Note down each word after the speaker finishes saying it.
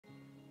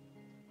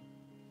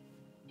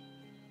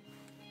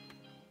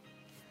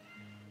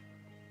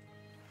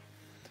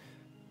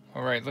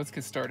All right, let's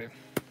get started.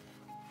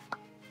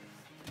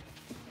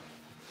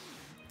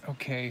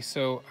 Okay,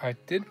 so I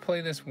did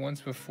play this once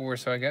before,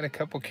 so I got a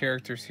couple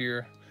characters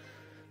here.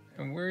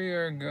 And we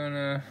are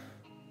gonna...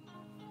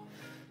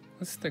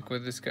 let's stick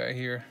with this guy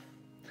here.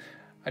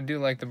 I do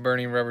like the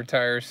burning rubber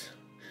tires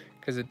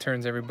because it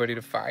turns everybody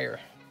to fire.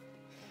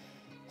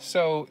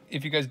 So,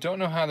 if you guys don't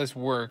know how this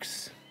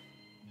works,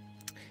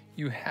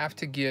 you have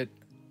to get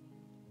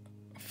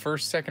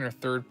first, second, or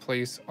third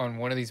place on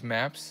one of these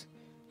maps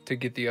to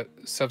get the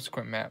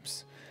subsequent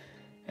maps.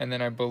 And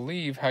then I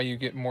believe how you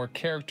get more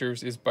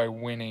characters is by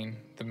winning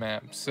the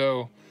map.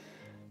 So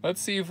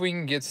let's see if we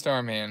can get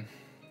Starman.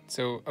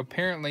 So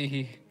apparently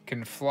he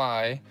can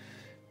fly,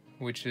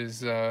 which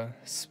is a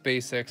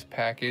SpaceX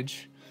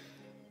package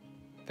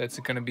that's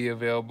going to be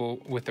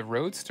available with the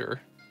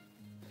Roadster.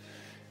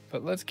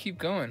 But let's keep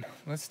going.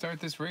 Let's start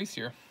this race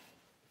here.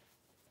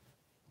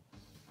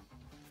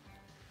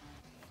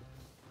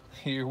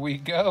 Here we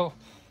go.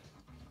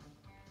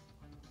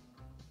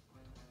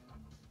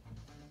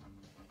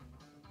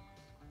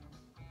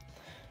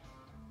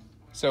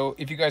 So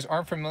if you guys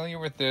aren't familiar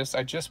with this,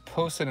 I just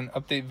posted an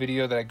update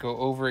video that I go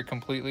over it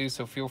completely,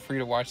 so feel free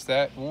to watch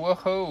that.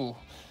 Whoa!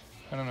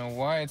 I don't know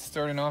why it's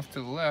starting off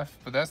to the left,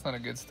 but that's not a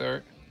good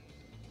start.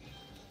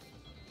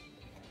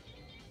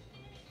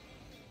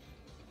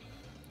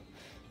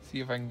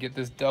 See if I can get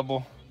this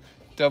double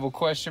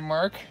question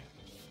mark.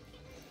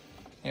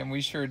 And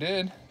we sure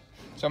did.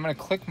 So I'm gonna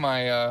click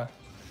my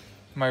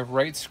my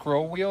right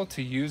scroll wheel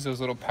to use those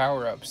little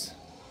power-ups.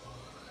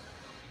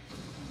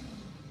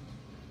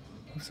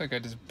 Looks like I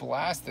just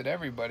blasted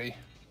everybody.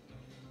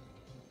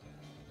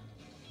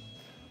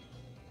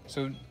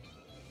 So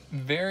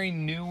very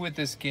new with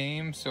this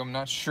game, so I'm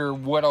not sure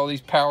what all these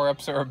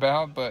power-ups are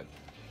about, but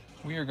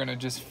we are gonna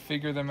just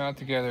figure them out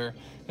together.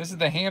 This is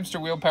the hamster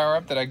wheel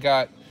power-up that I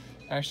got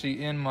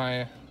actually in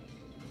my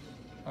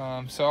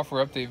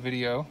software update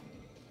video.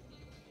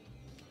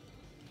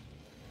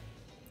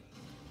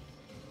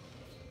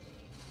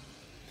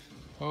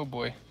 Oh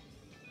boy.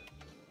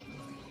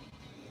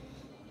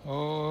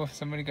 Oh,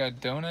 somebody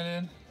got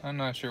donuted? I'm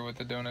not sure what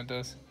the donut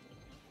does.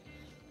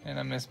 And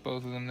I missed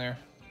both of them there.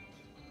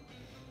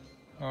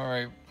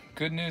 Alright,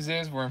 good news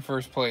is we're in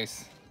first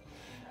place.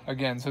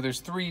 Again, so there's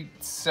three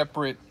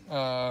separate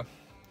kind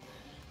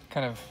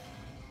of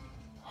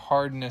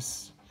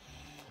hardness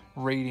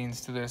ratings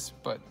to this,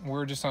 but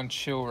we're just on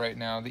chill right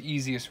now, the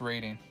easiest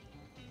rating.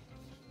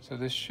 So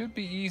this should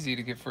be easy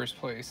to get first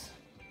place.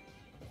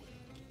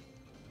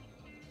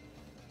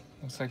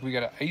 Looks like we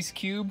got an ice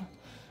cube,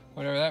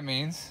 whatever that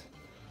means.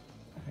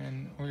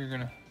 And we're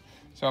gonna,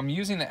 so I'm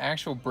using the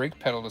actual brake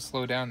pedal to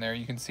slow down there.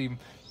 You can see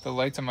the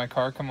lights on my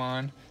car come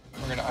on.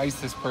 We're gonna ice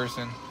this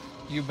person.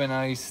 You've been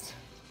iced.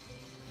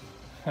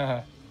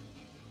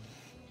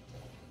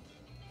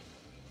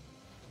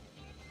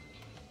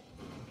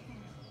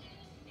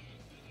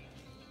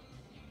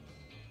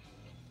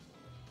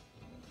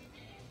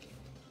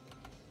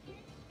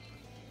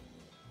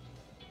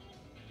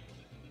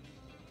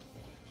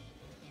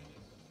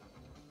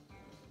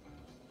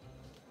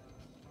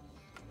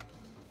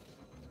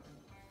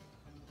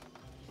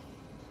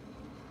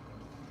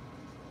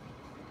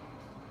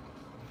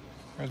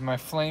 There's my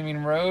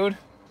flaming road.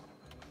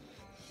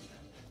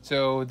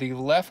 So the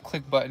left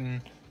click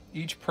button,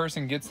 each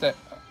person gets that.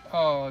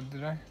 Oh,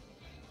 did I?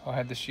 Oh, I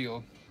had the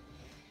shield.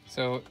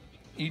 So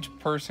each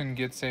person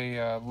gets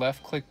a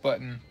left click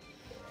button,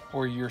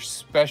 or your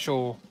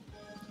special.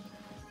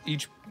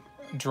 Each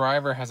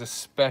driver has a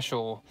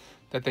special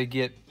that they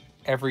get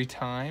every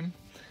time,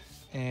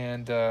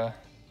 and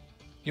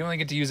you only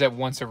get to use that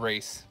once a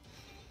race.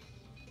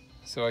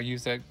 So I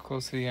use that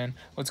close to the end.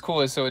 What's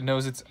cool is so it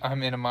knows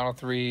I'm in a Model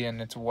 3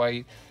 and it's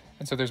white.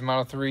 And so there's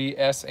Model 3,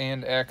 S,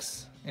 and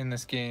X in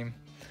this game.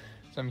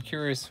 So I'm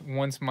curious,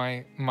 once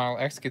my Model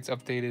X gets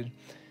updated,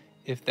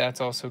 if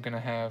that's also going to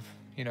have,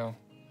 you know,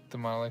 the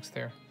Model X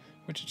there,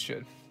 which it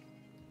should.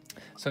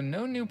 So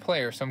no new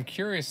player. So I'm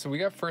curious. So we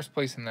got first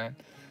place in that.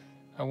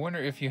 I wonder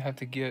if you have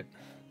to get...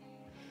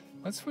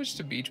 Let's switch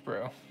to Beach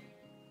Bro.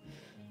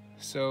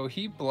 So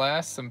he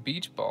blasts some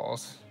beach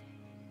balls.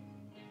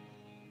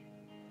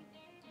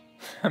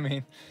 I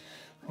mean,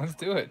 let's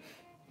do it.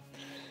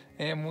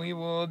 And we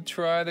will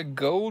try the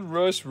Gold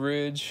Rush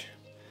Ridge.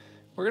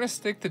 We're going to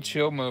stick to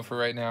chill mode for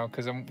right now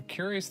because I'm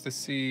curious to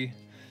see,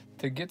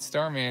 to get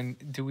Starman,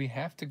 do we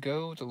have to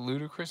go to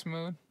ludicrous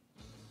mode?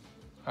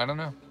 I don't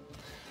know.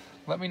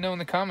 Let me know in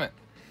the comment.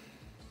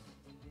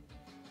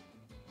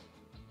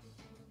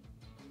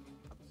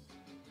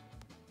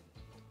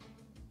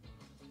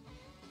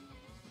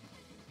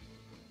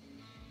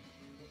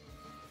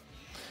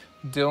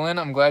 Dylan,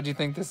 I'm glad you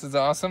think this is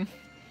awesome.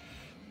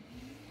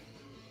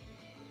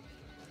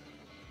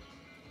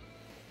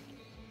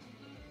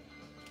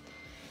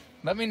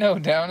 Let me know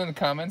down in the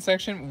comment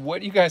section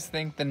what you guys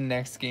think the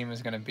next game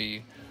is going to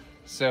be.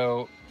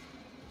 So,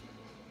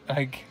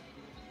 like,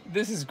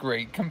 this is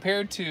great.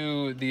 Compared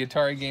to the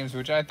Atari games,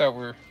 which I thought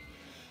were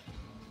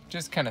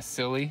just kind of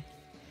silly.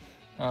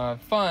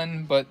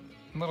 Fun, but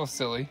a little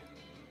silly.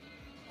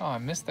 Oh, I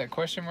missed that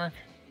question mark.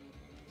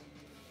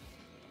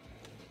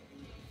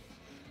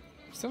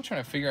 still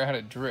trying to figure out how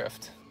to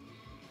drift.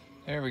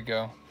 There we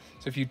go.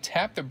 So if you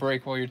tap the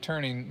brake while you're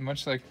turning,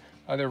 much like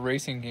other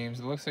racing games,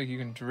 it looks like you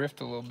can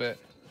drift a little bit.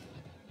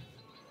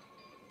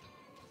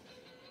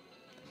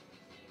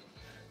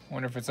 I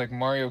wonder if it's like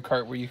Mario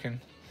Kart where you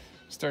can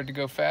start to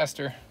go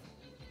faster.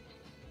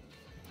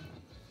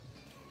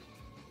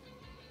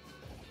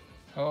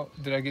 Oh,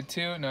 did I get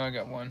two? No, I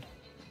got one.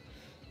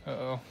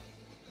 Uh-oh.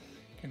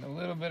 Getting a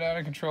little bit out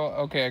of control.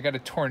 Okay, I got a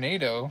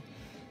tornado.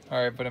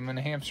 All right, but I'm in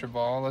a hamster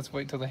ball. Let's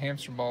wait till the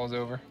hamster ball is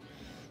over.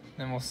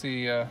 Then we'll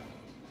see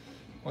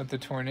what the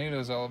tornado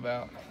is all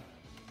about.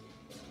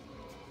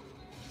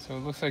 So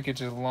it looks like it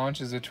just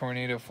launches a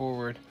tornado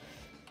forward.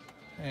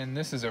 And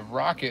this is a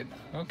rocket.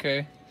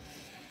 Okay.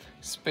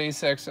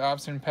 SpaceX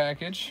option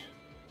package.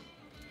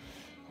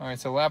 All right,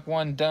 so lap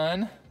 1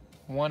 done.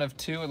 1 of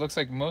 2. It looks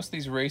like most of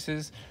these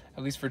races,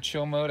 at least for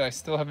chill mode, I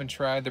still haven't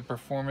tried the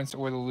performance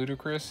or the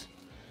ludicrous.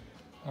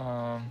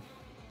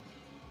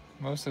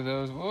 Most of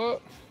those,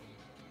 whoa,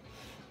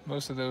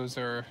 most of those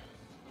are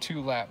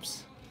 2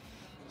 laps.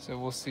 So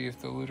we'll see if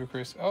the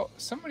ludicrous, oh,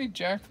 somebody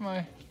jacked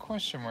my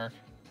question mark.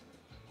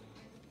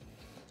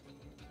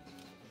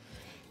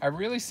 I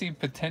really see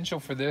potential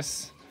for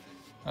this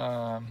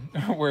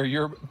where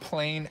you're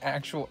playing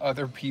actual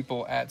other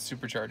people at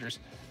superchargers,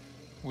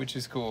 which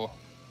is cool.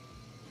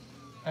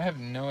 I have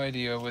no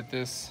idea what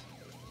this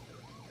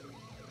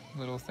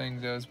little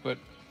thing does, but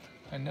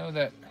I know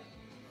that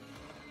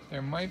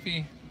there might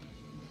be.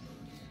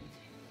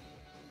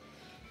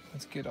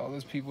 Let's get all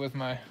those people with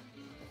my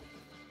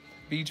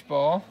beach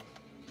ball.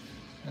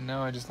 And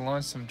now I just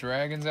launched some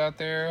dragons out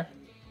there.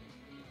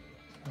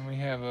 And we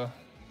have a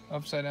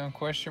upside down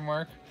question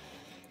mark,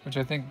 which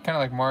I think kind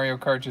of like Mario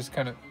Kart just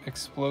kind of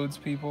explodes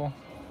people.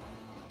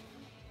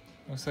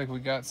 Looks like we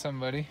got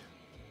somebody.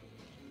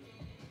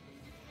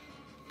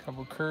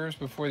 Couple curves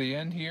before the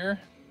end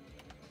here.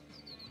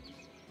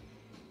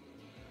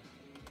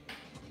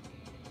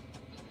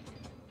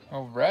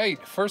 All right,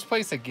 first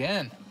place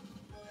again.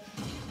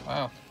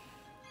 Wow.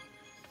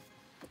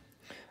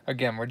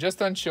 Again, we're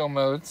just on chill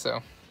mode,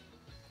 so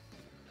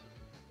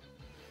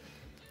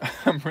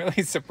I'm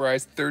really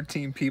surprised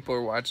 13 people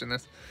are watching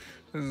this.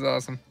 This is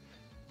awesome.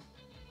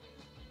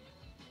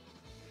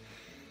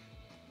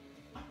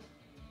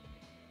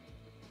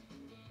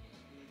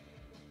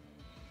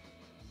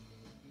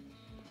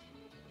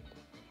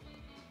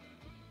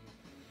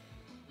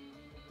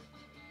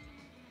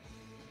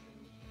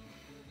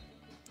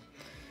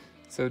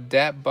 So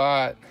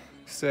DatBot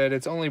said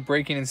it's only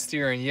braking and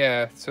steering.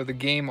 Yeah, so the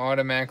game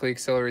automatically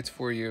accelerates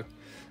for you.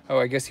 Oh,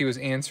 I guess he was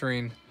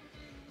answering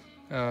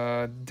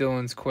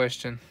Dylan's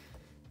question.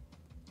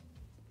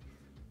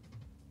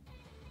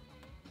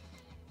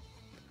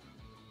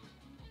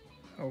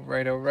 All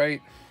right, all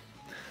right.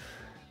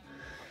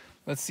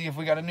 Let's see if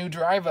we got a new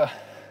driver.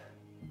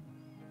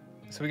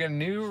 So we got a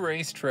new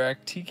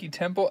racetrack, Tiki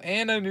Temple,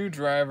 and a new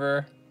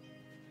driver.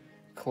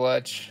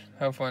 Clutch.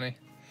 How funny.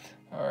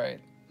 All right,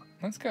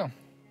 let's go.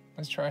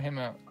 Let's try him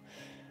out.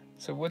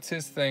 So what's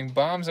his thing?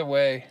 Bombs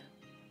away.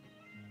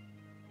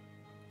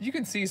 You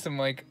can see some,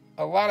 like,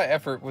 a lot of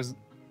effort was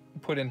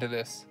put into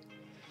this.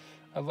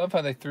 I love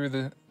how they threw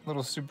the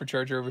little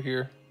supercharger over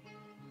here.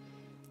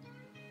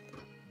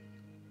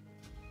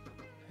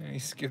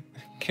 And he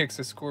kicks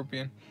a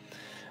scorpion.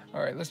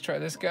 All right, let's try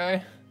this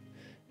guy.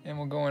 And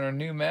we'll go on our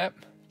new map,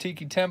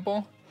 Tiki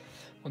Temple.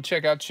 We'll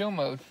check out chill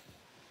mode.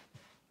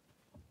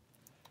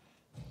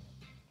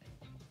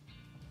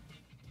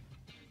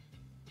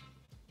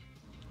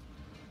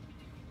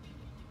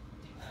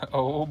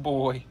 Oh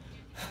boy.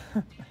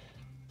 Got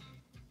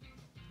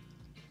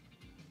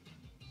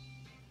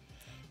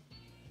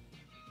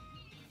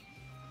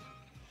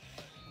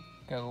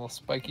a little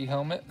spiky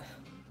helmet.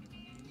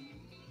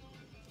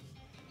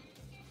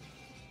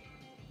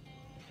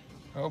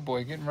 Oh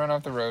boy, getting run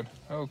off the road.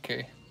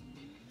 Okay.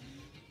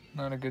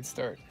 Not a good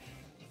start.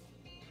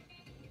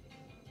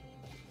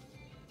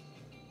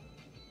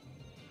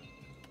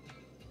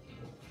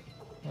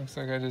 Looks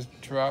like I just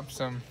dropped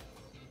some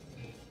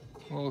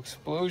little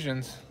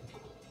explosions.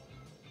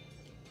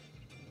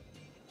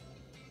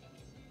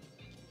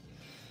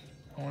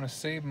 I want to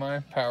save my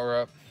power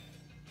up.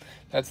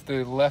 That's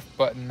the left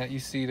button that you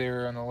see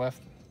there on the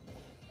left.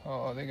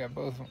 Oh, they got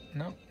both.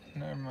 Nope,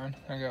 never mind.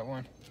 I got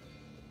one.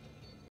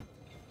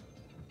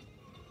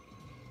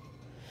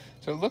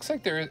 So it looks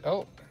like there is.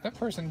 Oh, that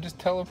person just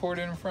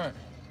teleported in front.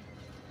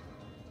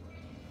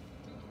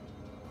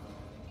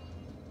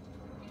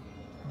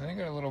 They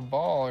got a little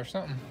ball or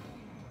something.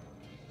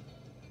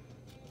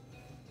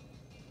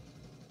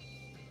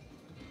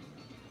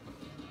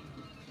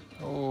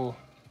 Oh,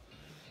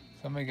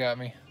 somebody got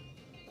me.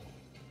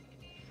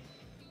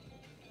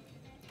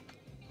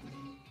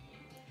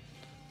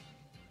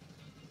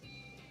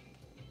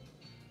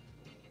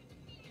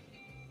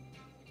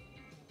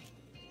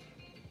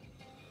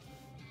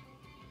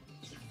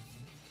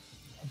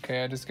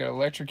 Okay, I just got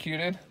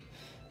electrocuted.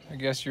 I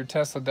guess your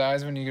Tesla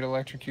dies when you get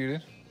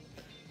electrocuted,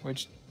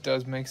 which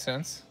does make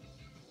sense.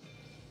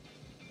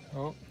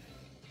 Oh,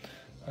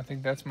 I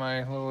think that's my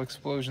little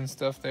explosion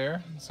stuff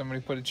there.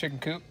 Somebody put a chicken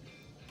coop.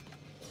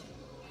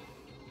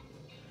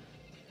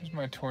 Here's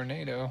my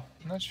tornado.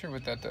 I'm not sure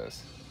what that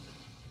does.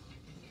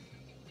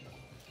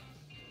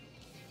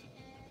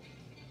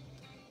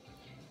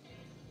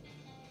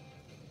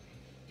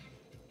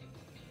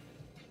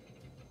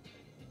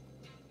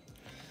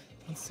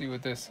 Let's see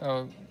what this,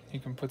 oh, you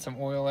can put some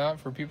oil out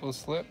for people to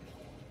slip.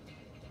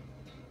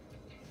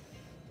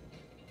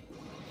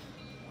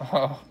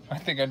 Oh, I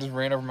think I just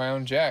ran over my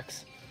own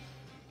jacks.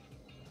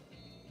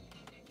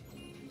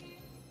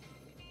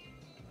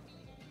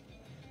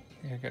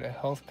 I got a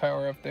health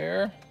power up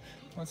there.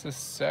 What's this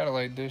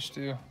satellite dish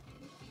do?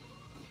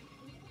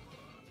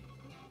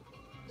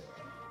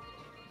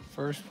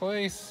 First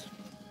place.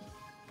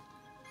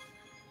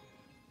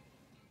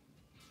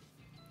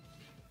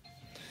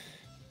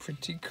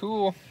 Pretty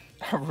cool.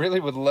 I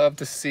really would love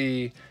to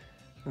see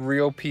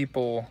real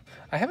people.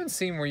 I haven't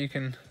seen where you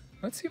can,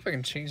 let's see if I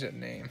can change that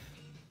name.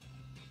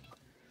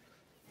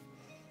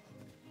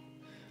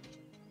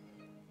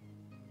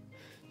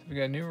 So we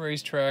got new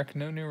racetrack,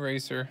 no new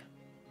racer.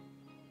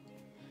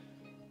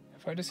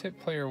 If I just hit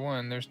player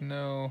 1, there's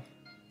no...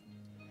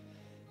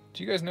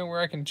 Do you guys know where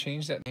I can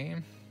change that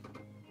name?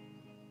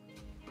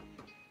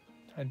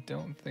 I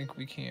don't think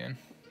we can.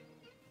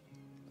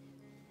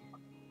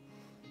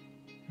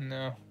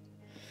 No.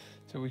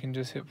 So we can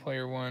just hit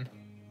player 1.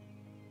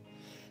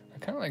 I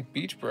kind of like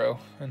Beach Bro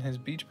and his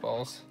beach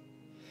balls.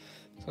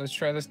 So let's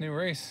try this new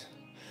race.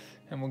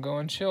 And we'll go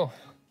and chill.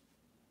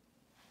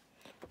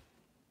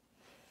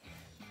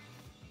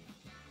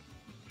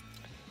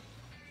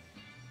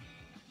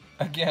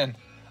 Again,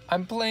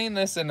 I'm playing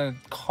this in a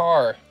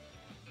car.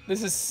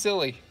 This is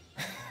silly.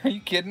 Are you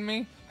kidding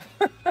me?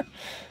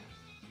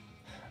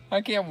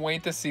 I can't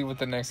wait to see what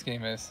the next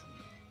game is.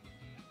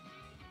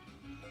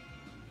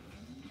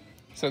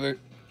 So the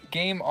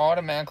game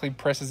automatically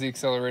presses the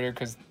accelerator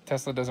because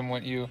Tesla doesn't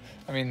want you.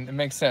 I mean, it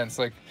makes sense.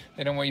 Like,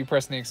 they don't want you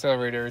pressing the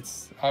accelerator.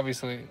 It's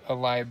obviously a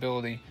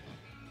liability.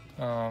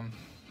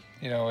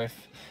 You know, if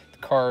the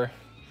car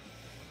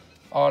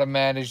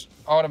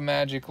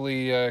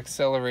automatically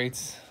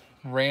accelerates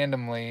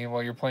randomly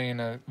while you're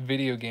playing a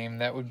video game,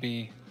 that would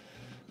be,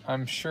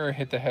 I'm sure,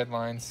 hit the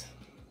headlines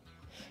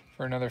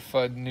for another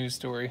FUD news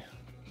story.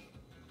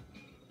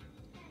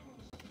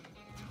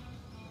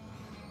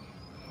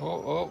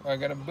 Oh, I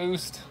got a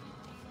boost.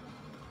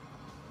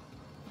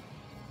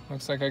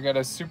 Looks like I got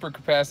a super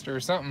capacitor or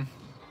something.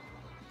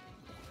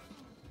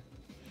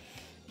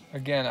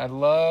 Again, I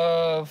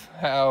love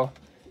how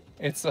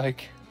it's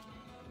like,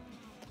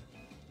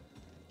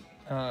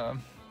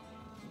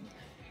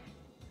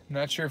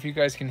 not sure if you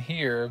guys can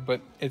hear,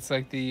 but it's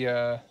like the,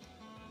 oh,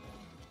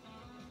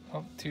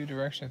 2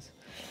 directions.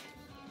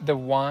 The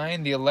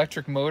whine, the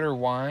electric motor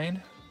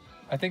whine.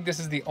 I think this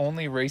is the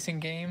only racing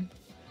game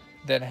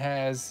that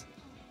has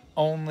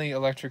only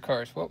electric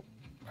cars. Whoa,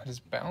 I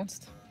just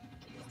bounced.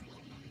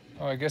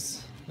 Oh, I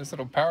guess this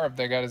little power up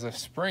that I got is a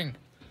spring.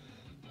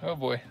 Oh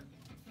boy.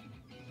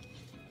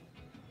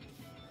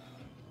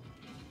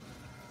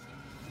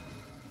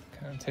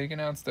 Kind of taking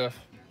out stuff.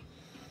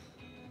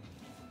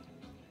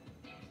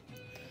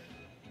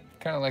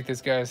 Kind of like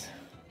this guy's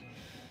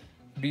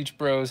Beach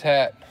Bros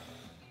hat.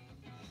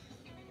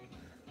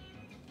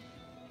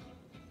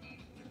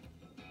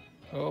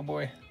 Oh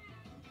boy.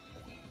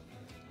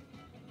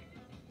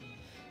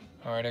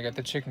 All right, I got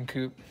the chicken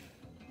coop.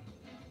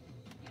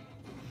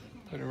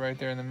 Put it right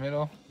there in the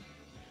middle.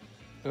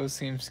 Those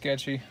seem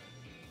sketchy.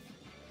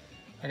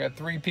 I got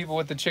 3 people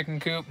with the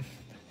chicken coop,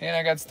 and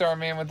I got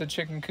Starman with the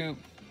chicken coop.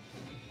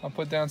 I'll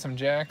put down some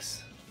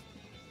jacks.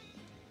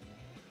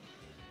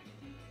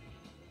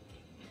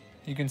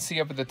 You can see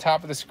up at the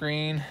top of the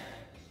screen,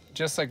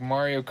 just like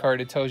Mario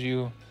Kart, it tells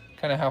you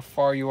kind of how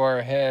far you are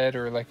ahead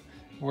or like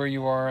where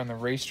you are on the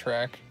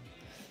racetrack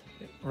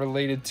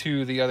related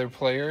to the other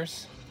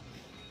players.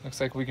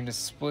 Looks like we can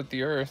just split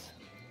the earth.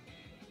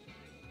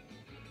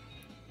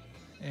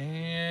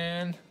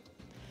 And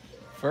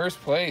first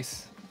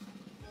place.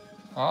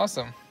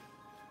 Awesome.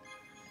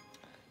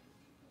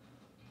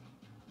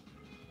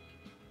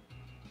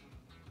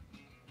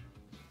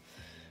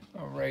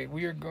 All right,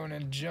 we are going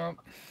to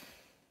jump.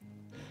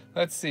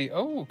 Let's see.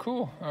 Oh,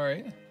 cool. All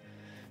right.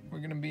 We're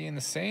going to be in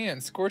the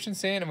sand, scorching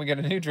sand, and we got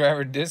a new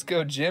driver,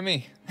 Disco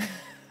Jimmy.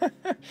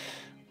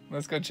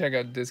 Let's go check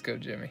out Disco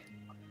Jimmy.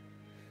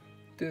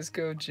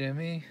 Disco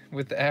Jimmy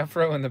with the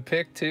afro and the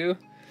pick, too.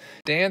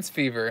 Dance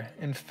fever.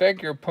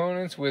 Infect your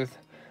opponents with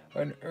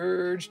an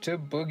urge to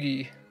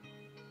boogie.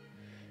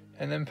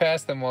 And then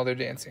pass them while they're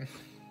dancing.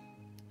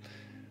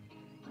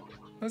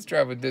 Let's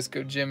drive with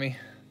Disco Jimmy.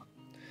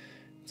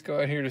 Let's go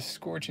out here to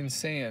Scorching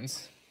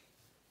Sands.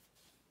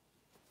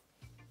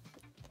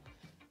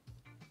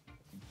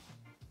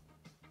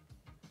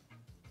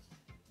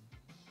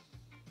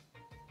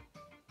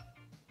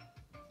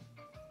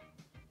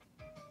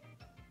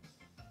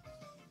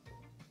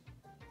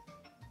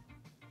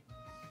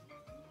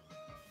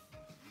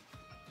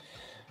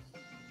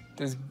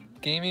 Does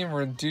gaming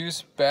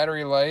reduce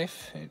battery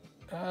life?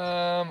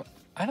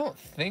 I don't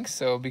think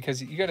so,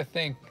 because you got to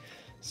think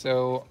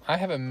So I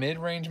have a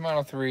mid-range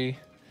Model 3,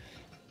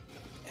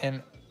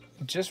 and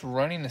just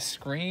running the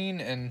screen,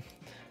 and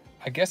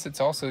I guess it's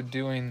also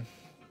doing,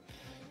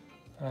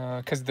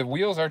 because the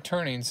wheels are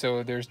turning,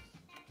 so there's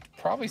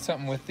probably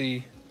something with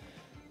the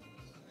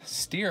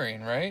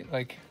steering, right?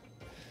 Like,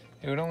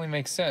 it would only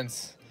make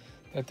sense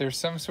that there's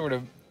some sort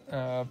of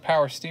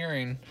power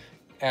steering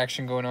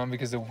action going on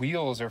because the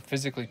wheels are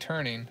physically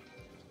turning.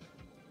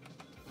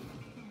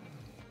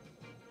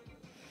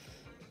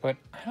 But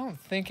I don't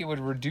think it would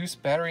reduce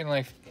battery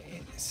life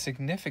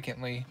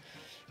significantly.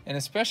 And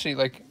especially,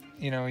 like,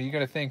 you know, you got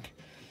to think,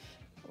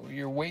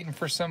 you're waiting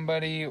for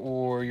somebody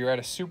or you're at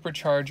a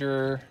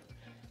supercharger.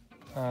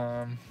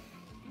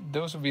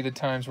 Those would be the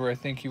times where I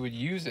think you would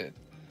use it.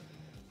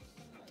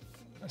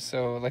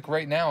 So, like,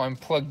 right now I'm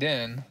plugged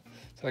in.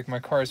 So, like, my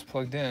car is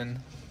plugged in.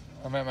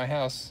 I'm at my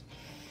house.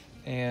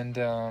 And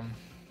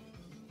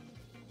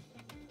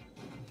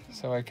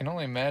so I can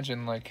only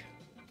imagine, like,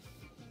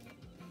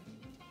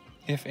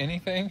 if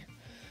anything,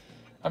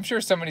 I'm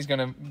sure somebody's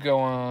gonna go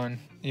on,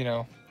 you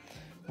know,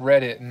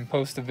 Reddit and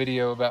post a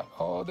video about,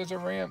 oh, there's a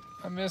ramp,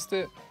 I missed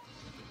it.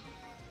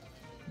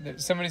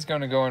 Somebody's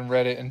gonna go on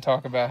Reddit and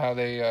talk about how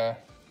they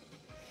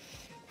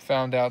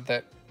found out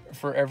that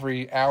for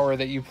every hour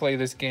that you play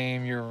this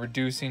game, you're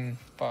reducing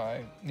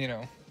by, you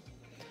know,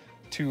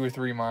 2 or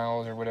 3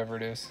 miles or whatever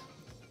it is.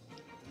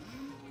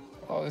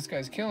 Oh, this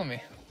guy's killing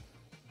me.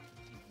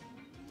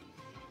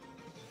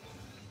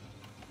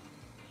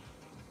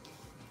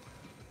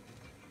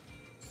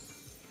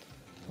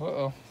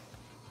 Uh-oh.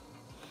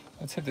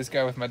 Let's hit this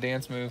guy with my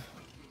dance move.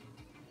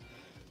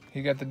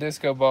 He got the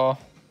disco ball.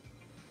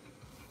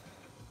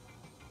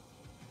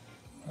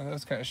 Oh, that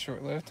was kind of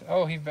short-lived.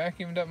 Oh, he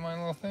vacuumed up my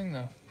little thing,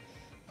 though.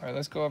 All right,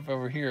 let's go up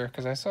over here,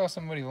 because I saw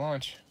somebody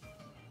launch.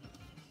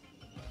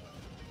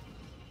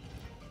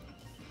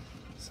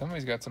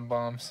 Somebody's got some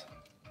bombs.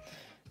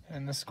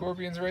 And the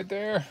scorpion's right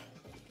there.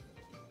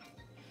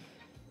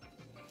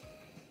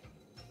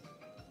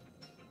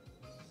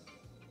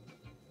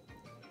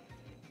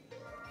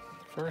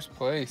 First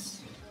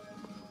place.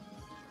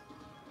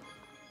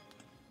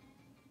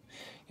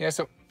 Yeah,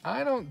 so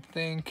I don't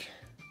think,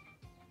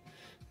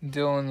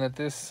 Dylan, that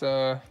this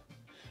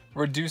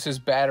reduces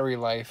battery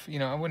life. You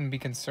know, I wouldn't be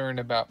concerned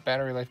about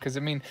battery life because,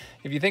 I mean,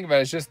 if you think about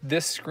it, it's just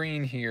this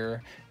screen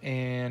here,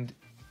 and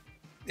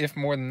if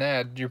more than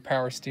that, your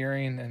power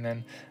steering, and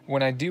then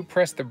when I do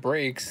press the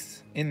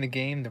brakes in the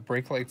game, the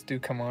brake lights do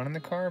come on in the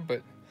car,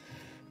 but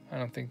I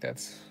don't think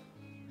that's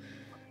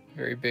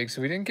very big.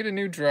 So we didn't get a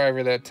new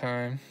driver that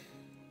time.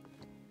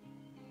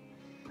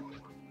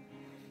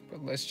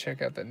 But let's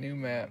check out the new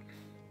map.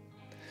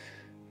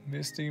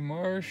 Misty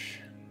Marsh.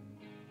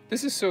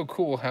 This is so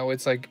cool how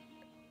it's like,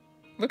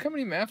 look how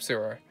many maps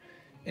there are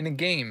in a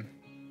game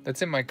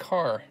that's in my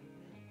car.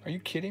 Are you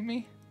kidding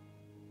me?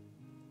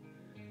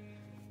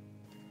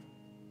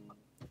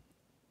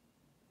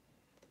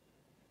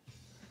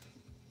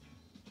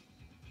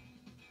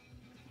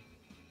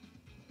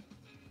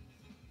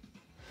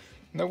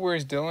 No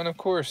worries, Dylan, of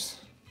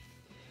course.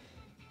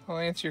 I'll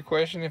answer your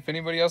question. If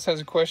anybody else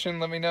has a question,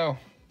 let me know.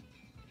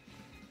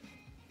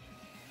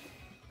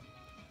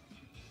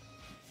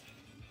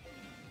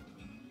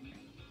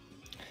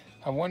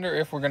 I wonder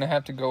if we're going to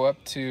have to go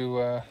up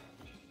to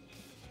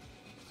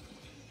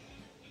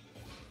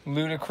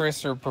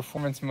ludicrous or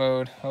performance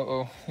mode.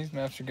 Uh-oh, these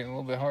maps are getting a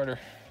little bit harder.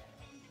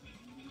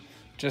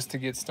 Just to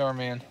get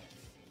Starman.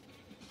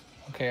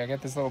 Okay, I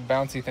got this little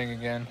bouncy thing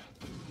again.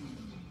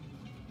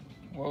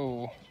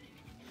 Whoa.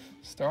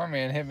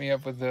 Starman hit me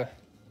up with the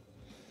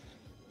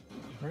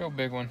real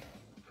big one.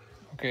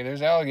 Okay,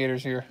 there's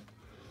alligators here.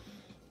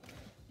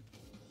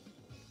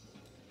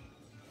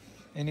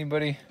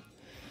 Anybody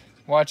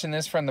watching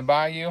this from the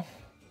bayou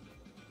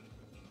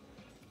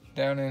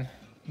down in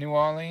New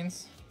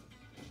Orleans?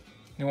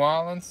 New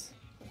Orleans?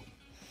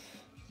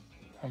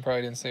 I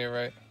probably didn't say it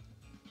right.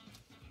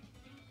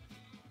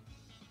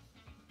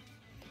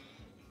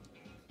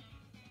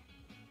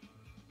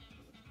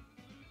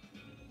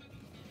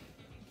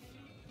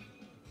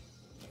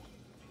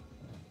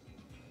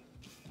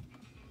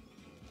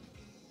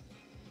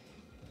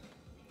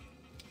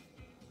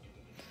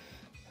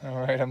 All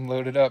right, I'm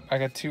loaded up. I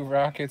got 2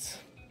 rockets.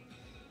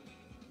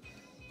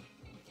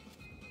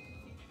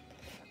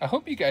 I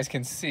hope you guys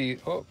can see.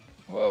 Oh,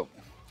 whoa.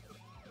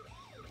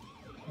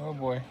 Oh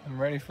boy, I'm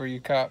ready for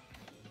you, cop.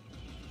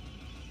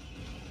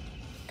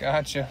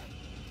 Gotcha.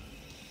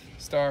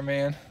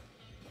 Starman.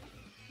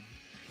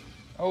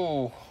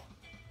 Oh.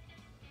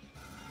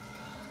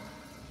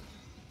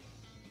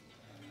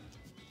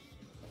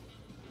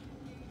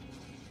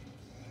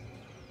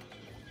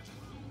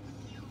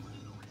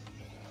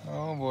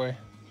 Oh boy.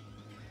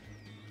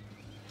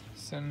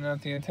 Sending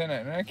out the antenna,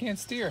 and I can't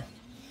steer.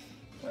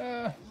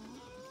 I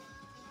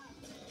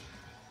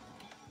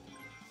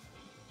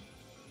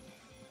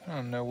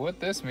don't know what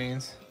this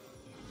means.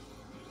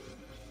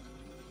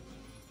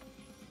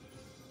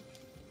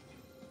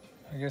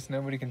 I guess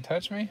nobody can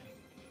touch me?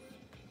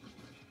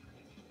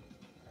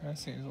 That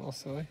seems a little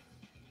silly.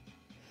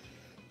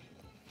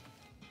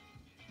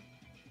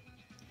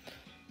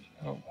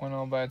 Oh, one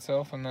all by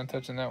itself. I'm not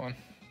touching that one.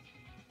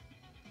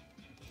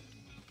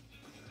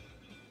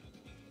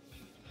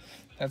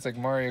 That's like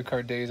Mario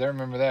Kart days. I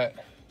remember that.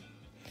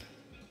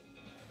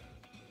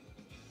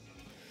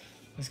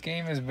 This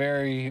game is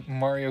very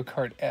Mario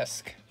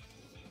Kart-esque.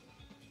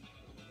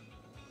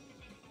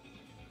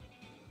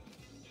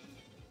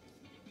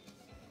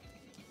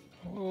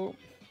 Whoa.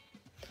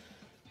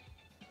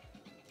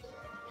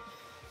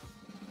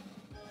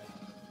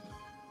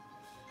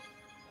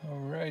 All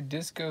right,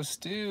 Disco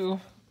Stew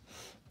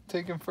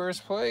taking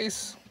first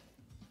place.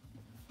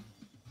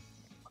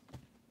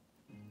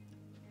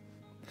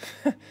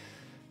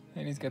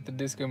 And he's got the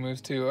disco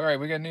moves too. All right,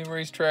 we got a new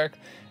racetrack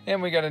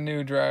and we got a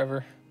new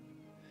driver.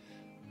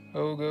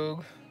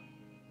 Ogog.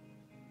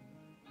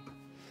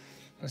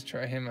 Let's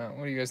try him out.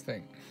 What do you guys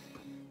think?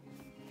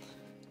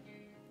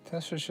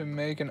 Tesla should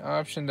make an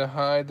option to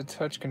hide the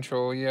touch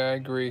control. Yeah, I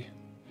agree.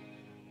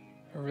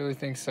 I really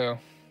think so.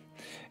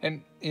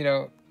 And, you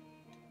know,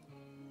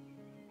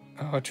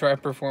 oh, try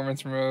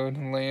performance mode,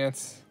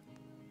 Lance.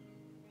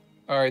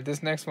 All right,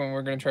 this next one,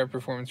 we're going to try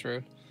performance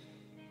mode.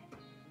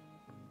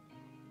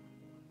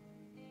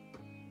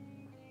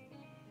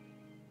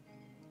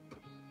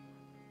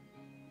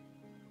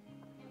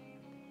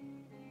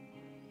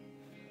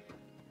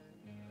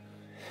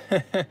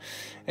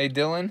 Hey,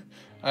 Dylan,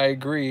 I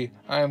agree.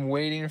 I am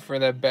waiting for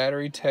that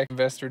battery tech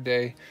investor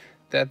day.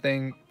 That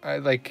thing, I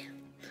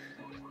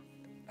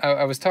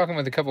was talking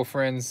with a couple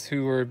friends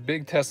who were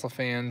big Tesla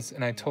fans,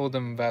 and I told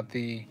them about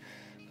the,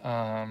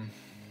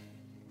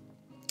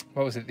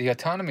 what was it? The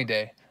autonomy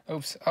day.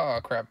 Oops. Oh,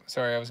 crap.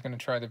 Sorry, I was going to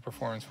try the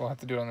performance. We'll have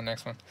to do it on the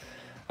next one.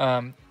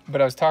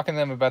 But I was talking to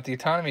them about the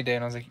autonomy day,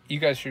 and I was like, you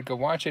guys should go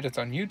watch it. It's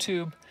on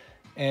YouTube,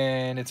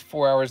 and it's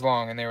 4 hours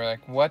long. And they were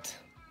like, what?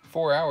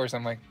 4 hours?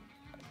 I'm like,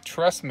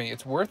 trust me,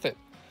 it's worth it.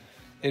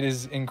 It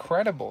is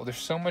incredible. There's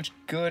so much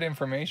good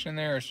information in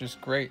there. It's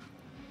just great.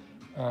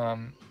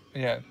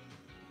 Yeah.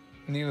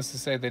 Needless to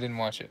say, they didn't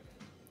watch it.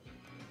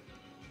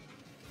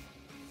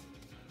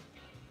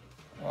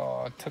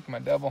 Oh, it took my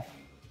double.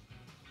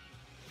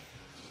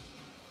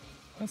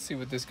 Let's see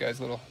what this guy's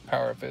little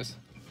power-up is.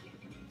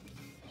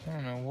 I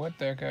don't know what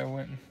that guy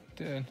went and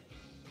did.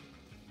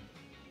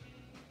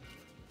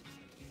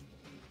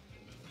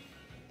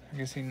 I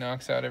guess he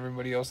knocks out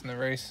everybody else in the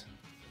race.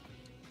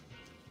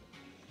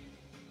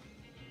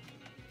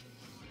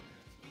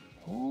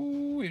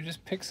 Ooh, you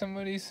just picked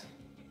somebody's.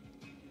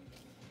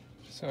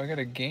 So I got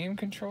a game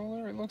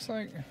controller, it looks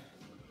like.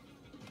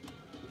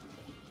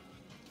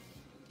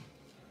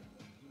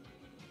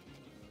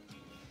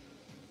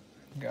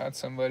 Got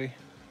somebody.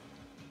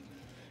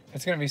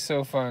 It's gonna be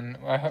so fun.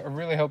 I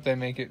really hope they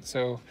make it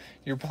so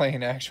you're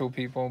playing actual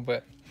people,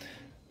 but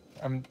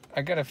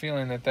I got a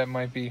feeling that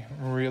might be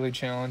really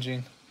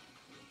challenging,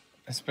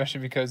 especially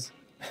because,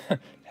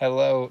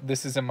 hello,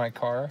 this is in my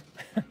car.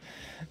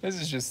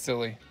 This is just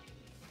silly.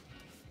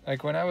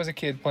 Like when I was a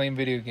kid playing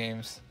video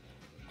games,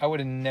 I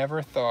would have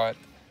never thought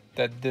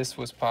that this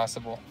was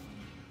possible.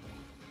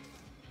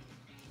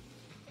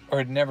 Or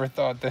I'd never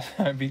thought that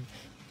I'd be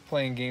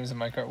playing games in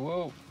my car.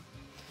 Whoa.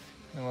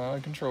 A lot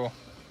of control.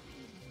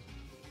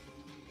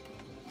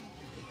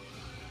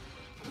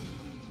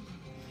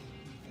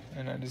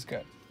 And I just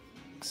got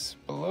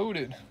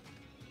exploded.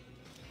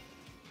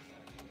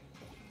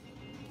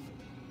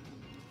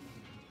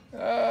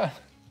 Ah.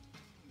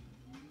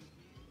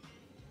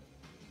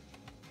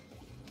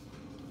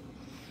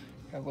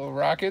 Got little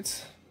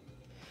rockets.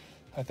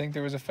 I think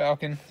there was a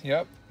Falcon.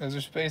 Yep, those are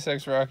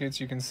SpaceX rockets.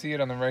 You can see it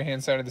on the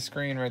right-hand side of the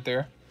screen right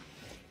there.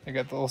 They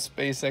got the little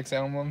SpaceX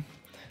emblem.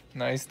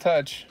 Nice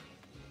touch.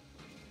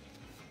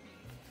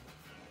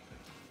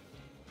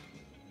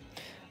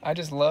 I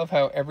just love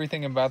how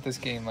everything about this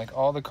game, like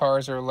all the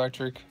cars are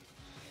electric.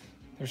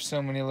 There's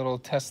so many little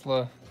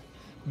Tesla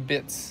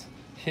bits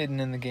hidden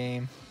in the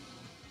game.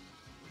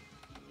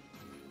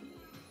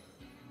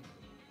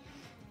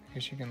 I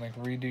guess you can like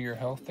redo your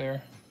health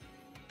there.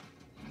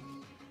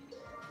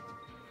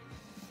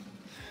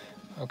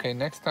 Okay,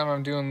 next time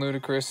I'm doing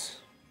ludicrous.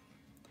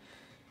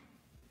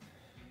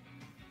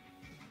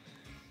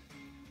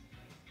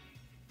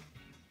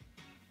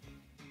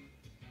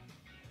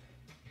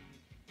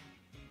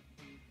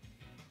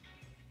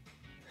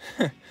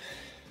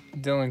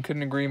 Dylan,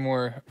 couldn't agree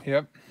more.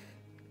 Yep.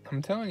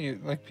 I'm telling you,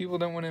 like people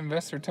don't want to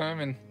invest their time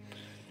in,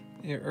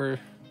 or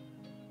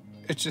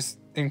it's just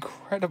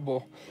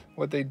incredible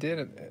what they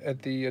did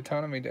at the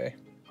autonomy day.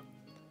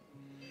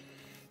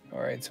 All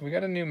right, so we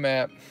got a new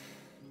map.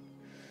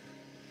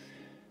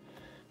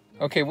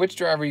 Okay, which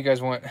driver you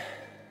guys want?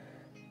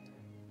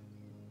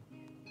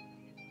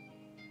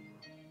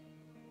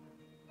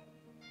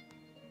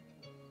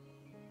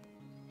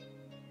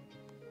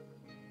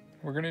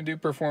 We're gonna do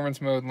performance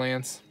mode,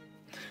 Lance.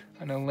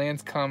 I know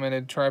Lance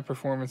commented try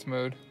performance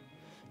mode.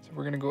 So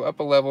we're gonna go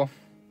up a level.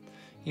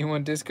 You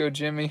want Disco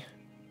Jimmy?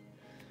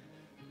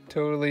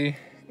 Totally,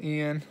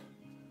 Ian.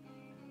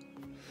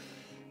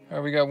 All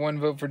right, we got one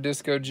vote for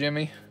Disco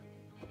Jimmy.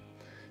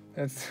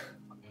 That's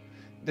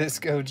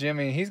Disco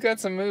Jimmy. He's got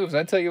some moves,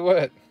 I tell you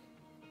what.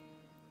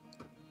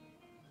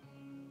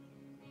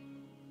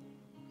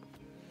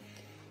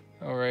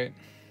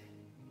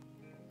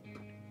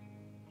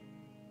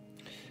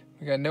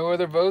 got no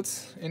other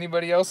votes.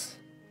 Anybody else?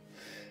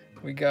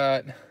 We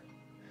got,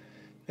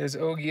 there's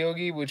Ogie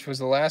Ogie, which was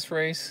the last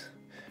race.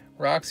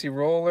 Roxy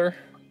Roller.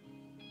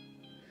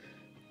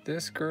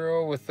 This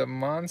girl with the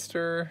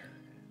monster.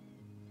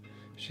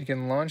 She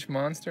can launch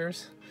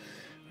monsters.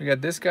 We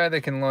got this guy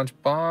that can launch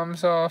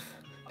bombs off.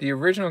 The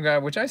original guy,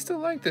 which I still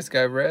like this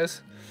guy,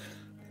 Rez.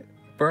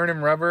 Burning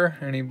rubber,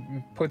 and he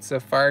puts a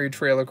fiery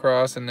trail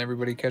across and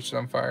everybody catches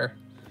on fire.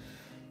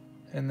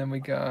 And then we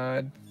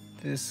got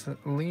this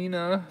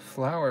Lena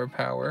Flower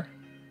Power.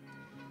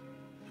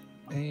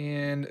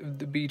 And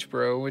the Beach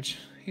Bro, which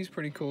he's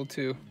pretty cool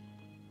too.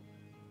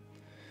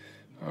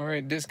 All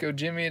right, Disco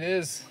Jimmy it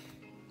is.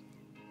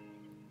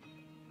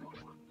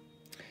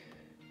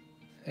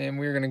 And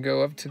we're gonna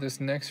go up to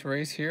this next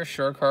race here,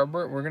 Shark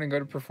Harbor. We're gonna go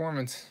to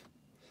performance.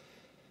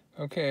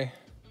 Okay.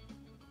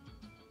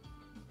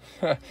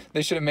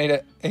 They should have made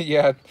it,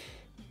 yeah,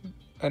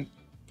 an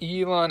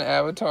Elon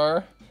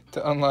avatar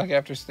to unlock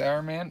after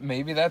Starman.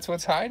 Maybe that's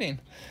what's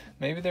hiding.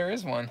 Maybe there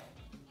is one.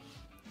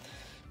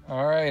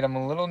 All right, I'm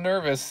a little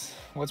nervous.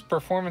 What's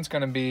performance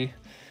gonna be?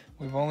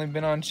 We've only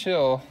been on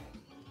chill.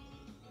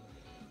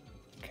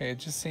 Okay, it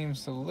just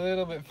seems a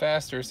little bit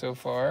faster so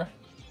far.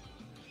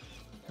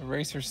 The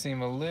racers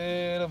seem a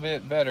little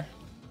bit better.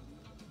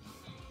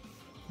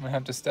 I'm gonna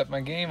have to step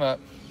my game up.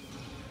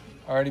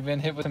 Already been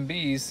hit with some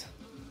bees.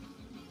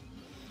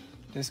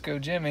 Disco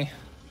Jimmy.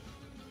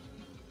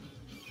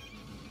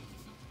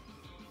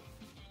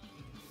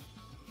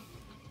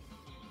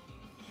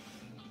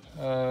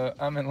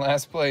 I'm in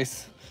last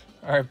place.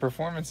 All right,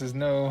 performance is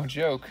no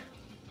joke.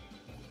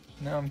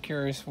 Now I'm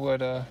curious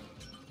what, oh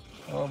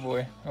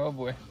boy, oh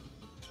boy.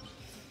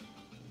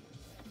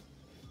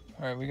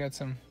 All right, we got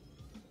some.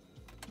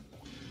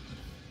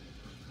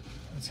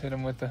 Let's hit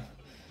him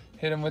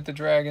with the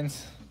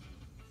dragons.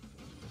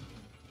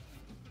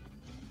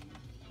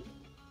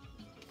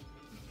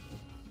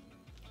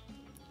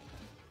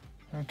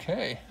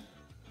 Okay.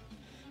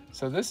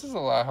 So this is a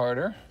lot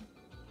harder.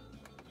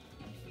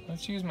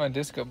 Let's use my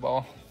disco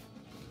ball.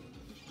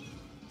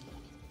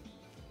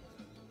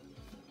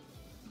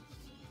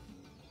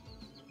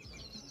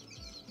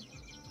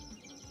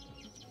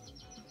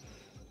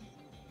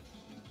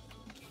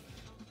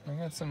 I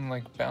got some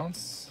like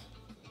bounce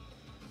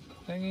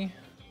thingy.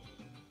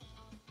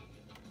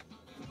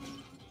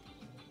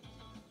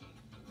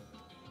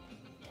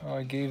 Oh,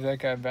 I gave that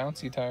guy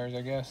bouncy tires,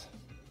 I guess.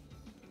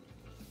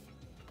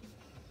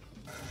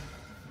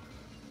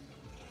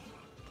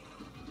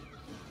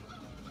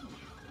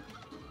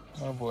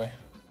 Oh boy.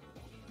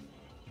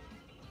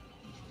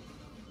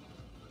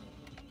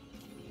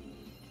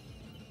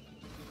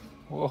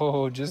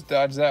 Whoa, just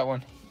dodged that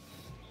one.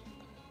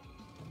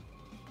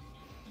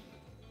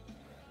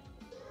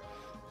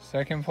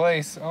 Second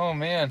place. Oh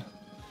man.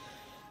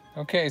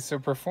 Okay, so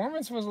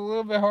performance was a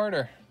little bit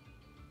harder.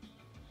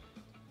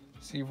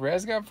 See,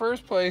 Rez got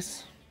first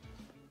place.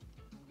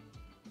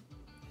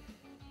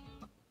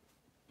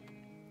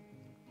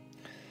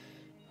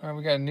 All right,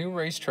 we got a new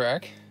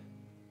racetrack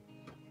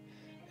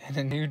and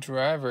a new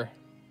driver.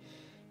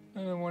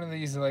 One of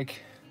these,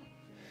 like,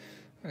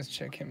 let's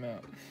check him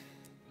out.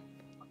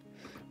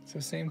 It's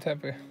the same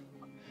type of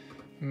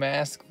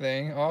mask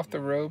thing, off the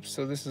ropes.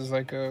 So this is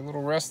like a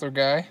little wrestler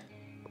guy.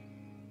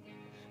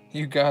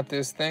 You got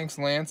this. Thanks,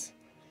 Lance.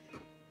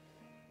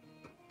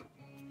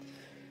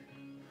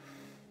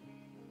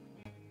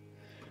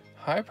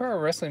 High power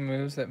wrestling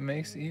moves that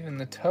makes even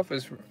the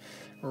toughest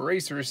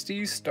racers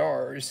see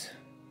stars.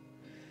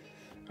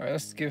 All right,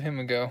 let's give him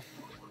a go.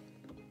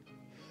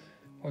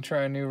 We'll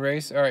try a new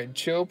race. All right,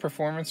 chill,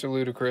 performance, or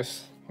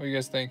ludicrous? What do you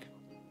guys think?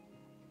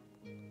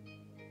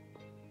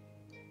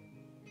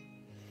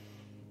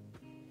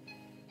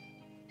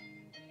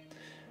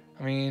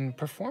 I mean,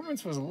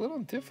 performance was a little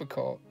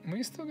difficult.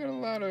 We still got a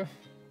lot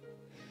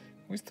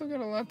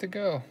to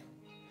go.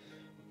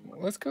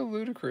 Let's go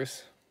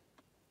ludicrous.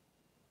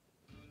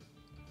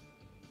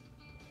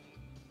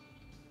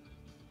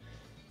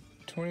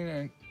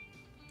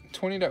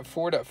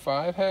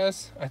 20.4.5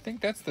 has. I think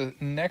that's the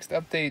next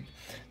update.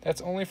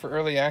 That's only for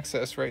early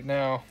access right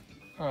now.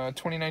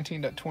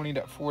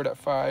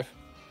 2019.20.4.5.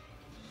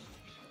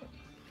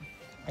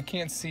 I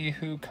can't see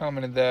who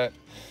commented that.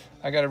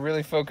 I gotta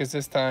really focus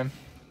this time.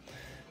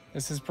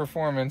 This is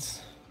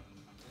performance.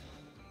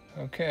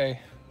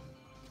 Okay.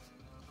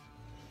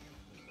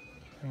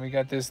 And we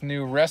got this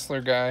new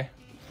wrestler guy.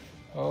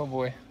 Oh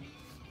boy.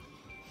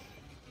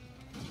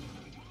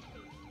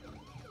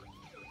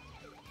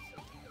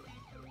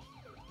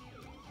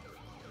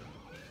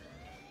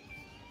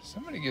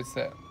 Somebody gets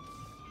that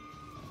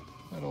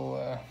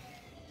little,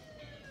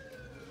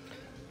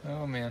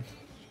 oh man.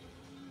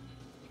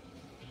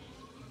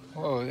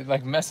 Whoa, it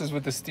like messes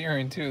with the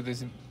steering too.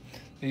 There's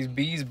these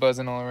bees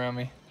buzzing all around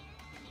me.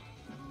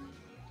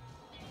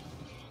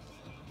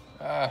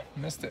 Ah,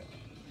 missed it.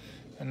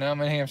 And now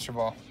I'm in a hamster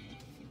ball.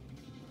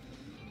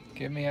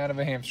 Get me out of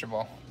a hamster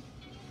ball.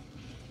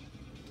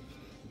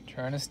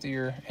 Trying to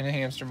steer in a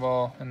hamster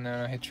ball, and then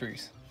I hit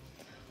trees.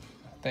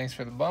 Thanks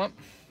for the bump.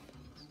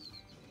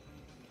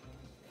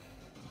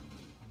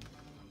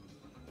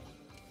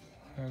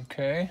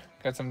 Okay,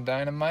 got some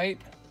dynamite.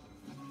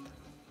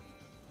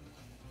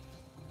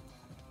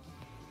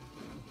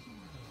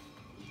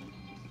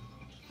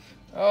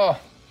 Oh!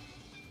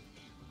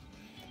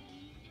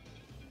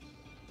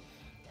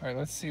 Alright,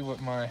 let's see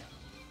what my...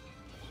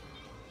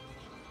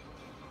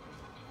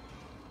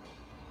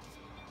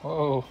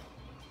 Whoa.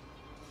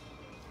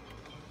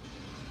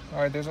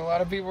 Alright, there's a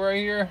lot of people right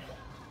here.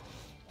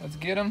 Let's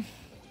get them.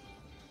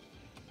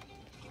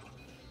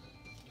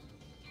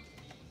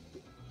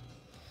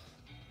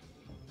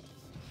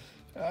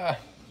 Ah,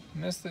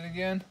 missed it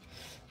again.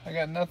 I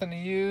got nothing to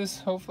use.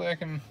 Hopefully I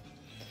can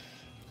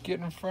get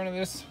in front of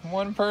this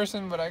one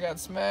person, but I got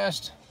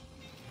smashed.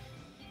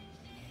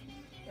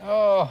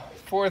 Oh,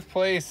 4th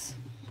place.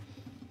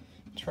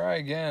 Try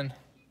again.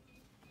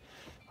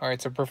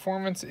 Alright, so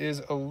performance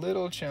is a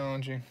little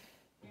challenging.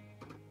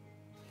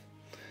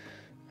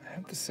 I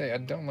have to say, I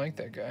don't like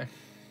that guy.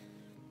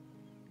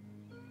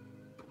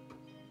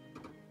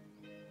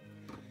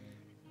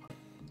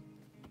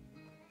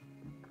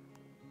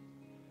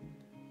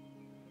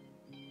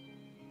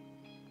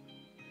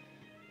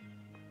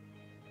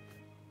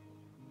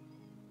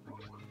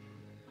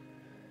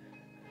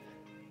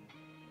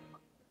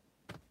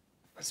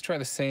 Let's try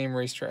the same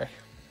racetrack.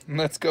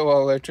 Let's go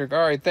all electric. All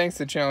right, thanks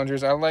to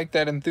challengers. I like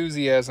that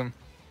enthusiasm.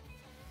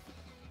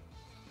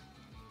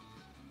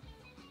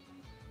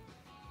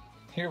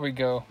 Here we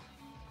go.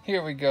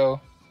 Here we go.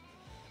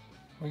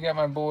 We got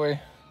my boy.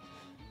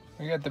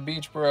 We got the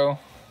beach bro.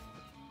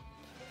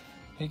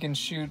 He can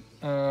shoot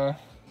a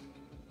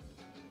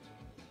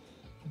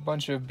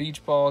bunch of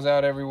beach balls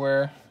out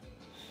everywhere,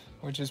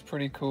 which is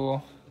pretty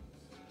cool.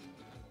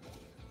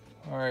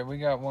 All right, we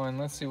got one.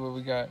 Let's see what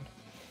we got.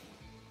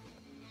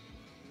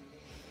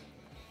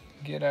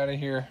 Get out of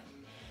here,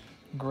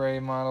 gray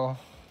model.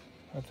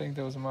 I think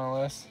that was a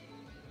Model S.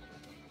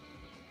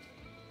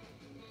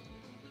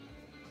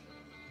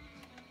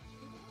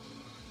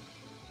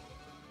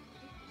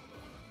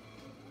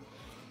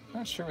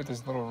 Not sure what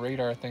this little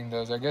radar thing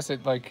does. I guess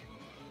it like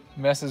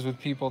messes with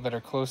people that are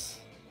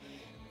close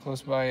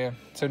by you.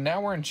 So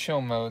now we're in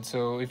chill mode.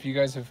 So if you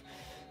guys have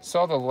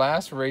saw the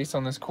last race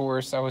on this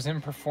course, I was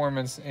in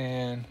performance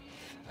and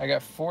I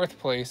got 4th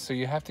place. So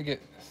you have to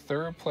get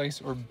 3rd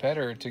place or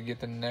better to get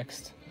the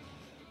next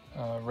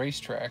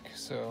racetrack.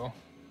 So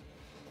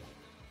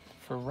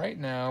for right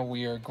now,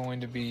 we are going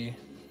to be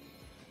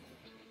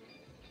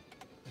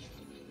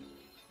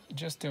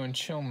just doing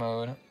chill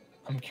mode.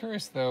 I'm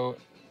curious though,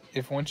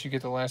 if once you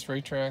get the last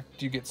racetrack,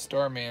 do you get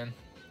Starman?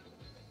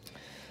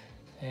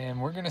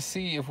 And we're gonna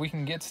see if we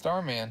can get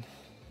Starman.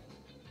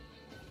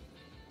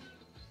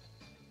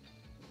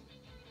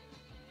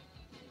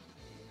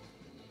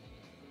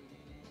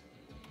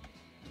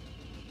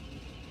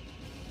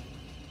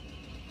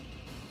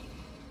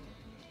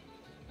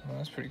 Well,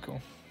 that's pretty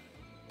cool.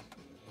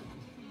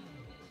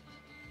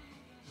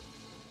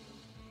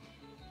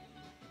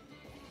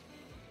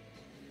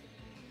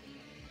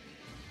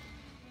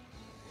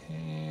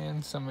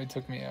 And somebody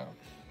took me out.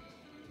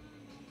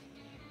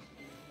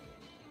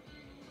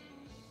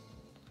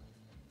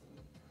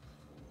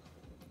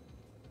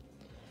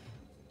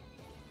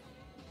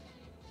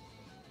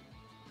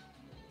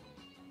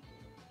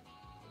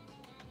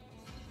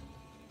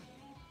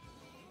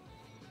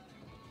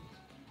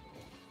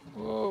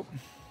 Whoa.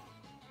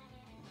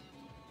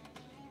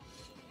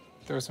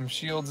 Throw some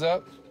shields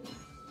up.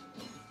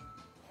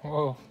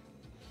 Whoa.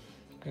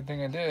 Good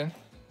thing I did.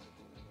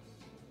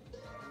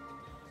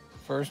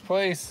 1st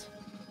place.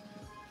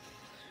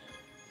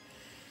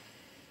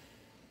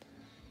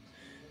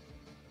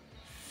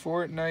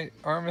 Fortnite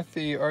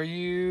Armathy, are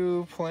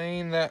you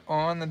playing that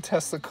on the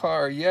Tesla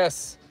car?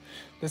 Yes.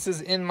 This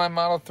is in my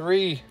Model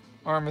 3,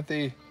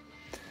 Armathy.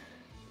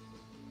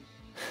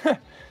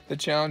 The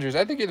challengers.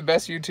 I think you're the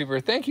best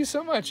YouTuber. Thank you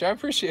so much. I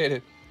appreciate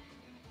it.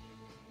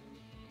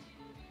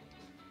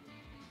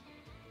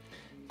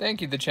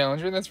 Thank you, the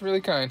challenger. That's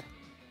really kind.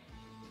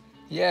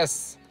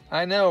 Yes,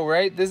 I know,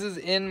 right? This is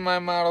in my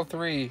Model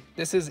 3.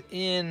 This is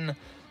in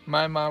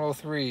my Model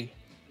 3.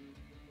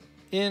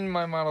 In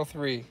my Model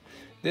 3.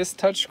 This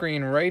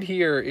touchscreen right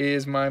here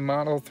is my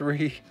Model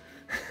 3.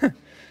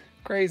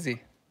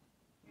 Crazy.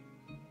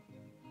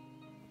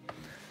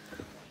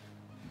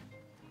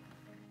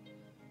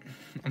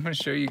 I'm going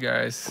to show you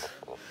guys.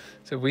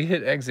 So we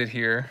hit exit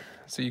here.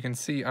 So you can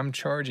see I'm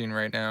charging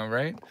right now,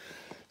 right?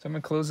 So I'm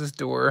going to close this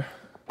door.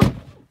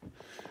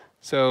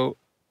 So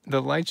the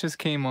light just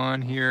came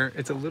on here.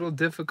 It's a little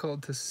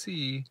difficult to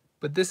see,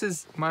 but this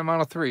is my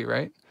Model 3,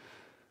 right?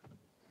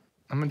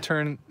 I'm going to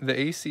turn the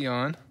AC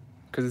on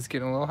because it's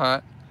getting a little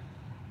hot.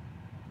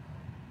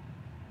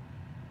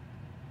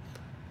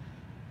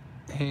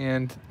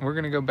 And we're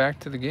going to go back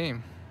to the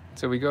game.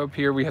 So we go up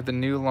here, we have the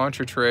new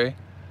launcher tray.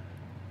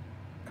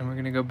 And we're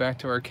going to go back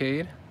to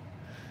arcade.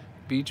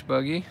 Beach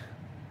Buggy.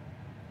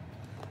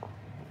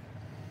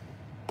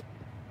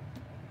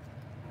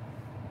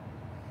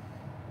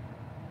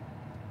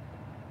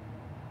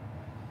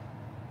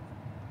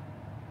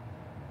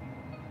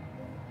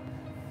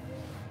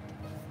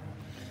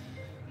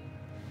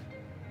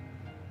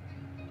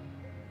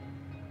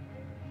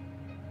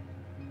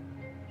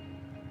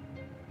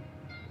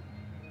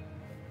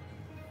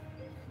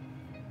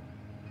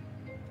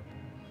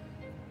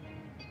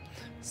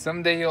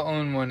 Someday you'll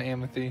own one,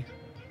 Amity.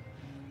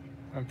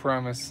 I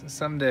promise.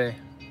 Someday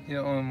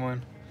you'll own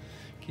one.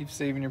 Keep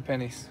saving your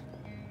pennies.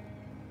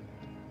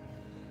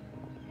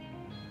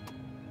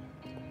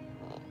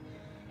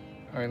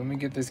 Alright, let me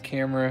get this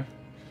camera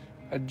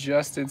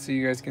adjusted so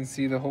you guys can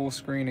see the whole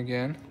screen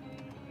again.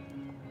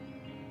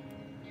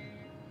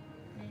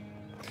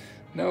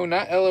 No,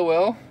 not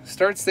LOL.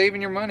 Start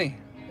saving your money.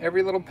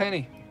 Every little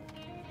penny.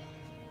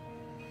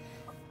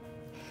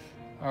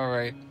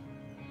 Alright.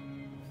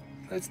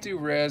 Let's do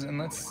res and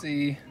let's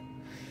see.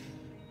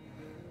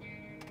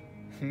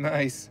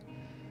 Nice.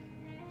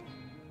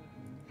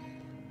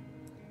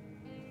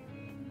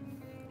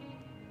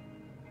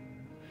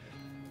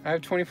 I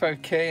have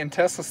 25K in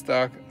Tesla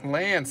stock.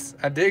 Lance,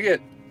 I dig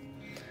it.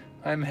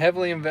 I'm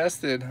heavily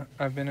invested.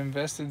 I've been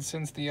invested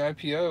since the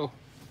IPO.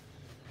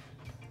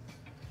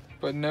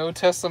 But no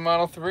Tesla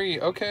Model 3.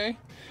 Okay.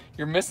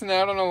 You're missing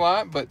out on a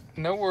lot, but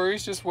no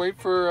worries. Just wait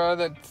for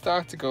that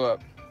stock to go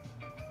up.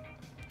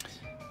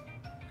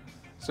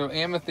 So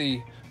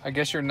Amity, I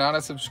guess you're not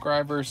a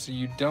subscriber, so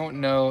you don't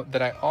know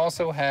that I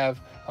also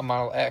have a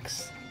Model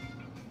X.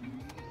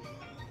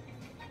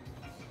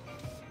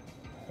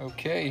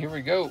 Okay, here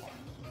we go.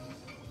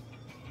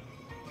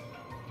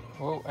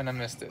 Whoa, and I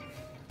missed it.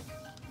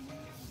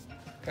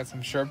 Got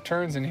some sharp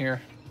turns in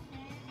here.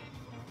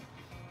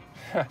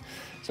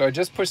 So I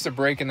just pushed the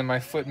brake and then my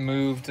foot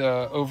moved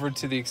over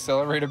to the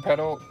accelerator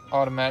pedal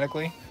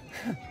automatically.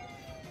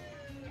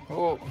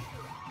 Whoa.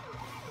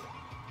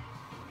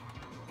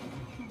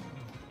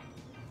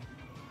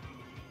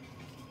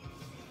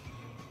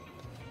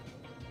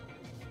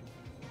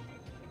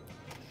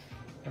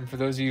 And for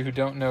those of you who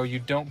don't know, you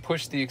don't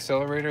push the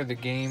accelerator, the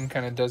game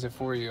kind of does it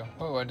for you.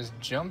 Oh, I just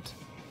jumped.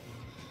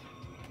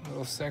 A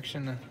little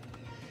section.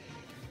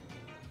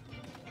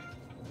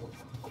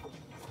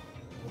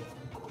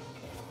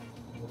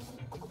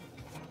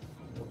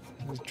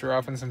 Just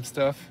dropping some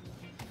stuff.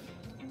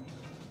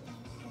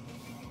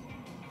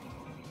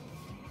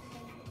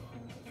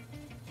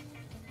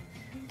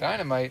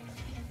 Dynamite?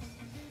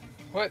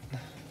 What?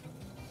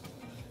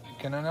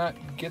 Can I not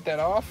get that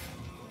off?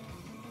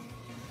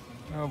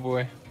 Oh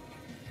boy.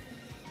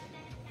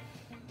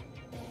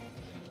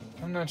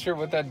 I'm not sure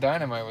what that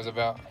dynamite was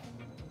about.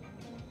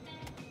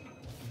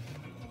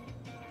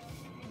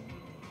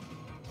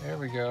 There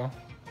we go.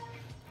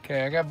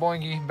 Okay, I got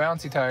boingy,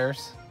 bouncy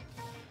tires.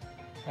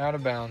 Out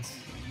of bounds.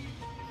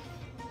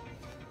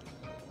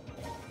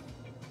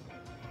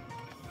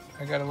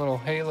 I got a little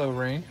halo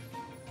ring.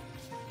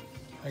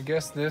 I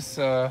guess this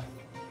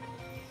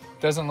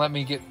doesn't let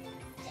me get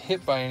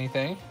hit by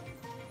anything.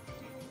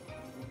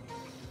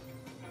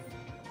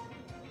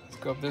 Let's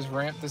go up this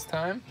ramp this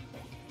time.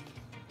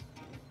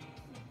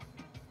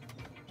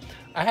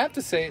 I have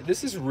to say,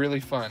 this is really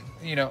fun.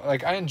 You know,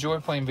 like I enjoy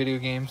playing video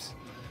games.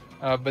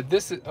 But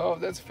this is, oh,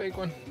 that's a fake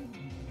one.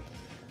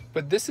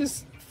 But this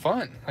is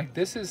fun. Like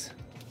this is,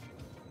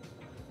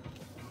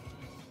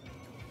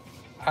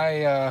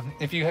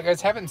 if you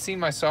guys haven't seen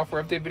my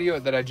software update video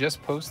that I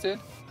just posted,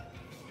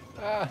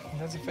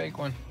 that's a fake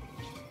one.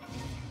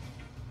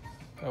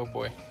 Oh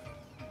boy.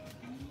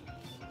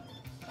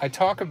 I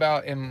talk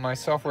about in my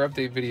software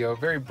update video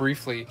very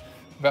briefly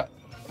about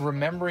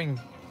remembering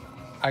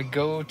I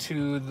go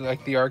to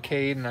like the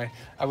arcade and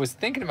I was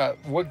thinking about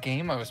what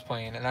game I was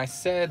playing and I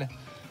said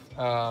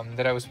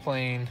that I was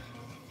playing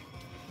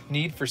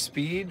Need for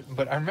Speed,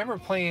 but I remember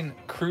playing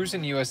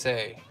Cruisin'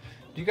 USA.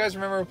 Do you guys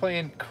remember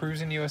playing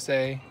Cruisin'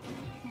 USA?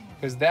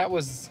 Because that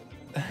was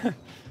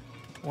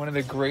one of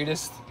the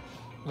greatest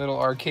little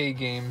arcade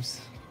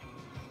games.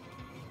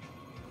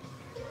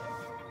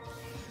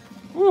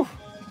 Woo!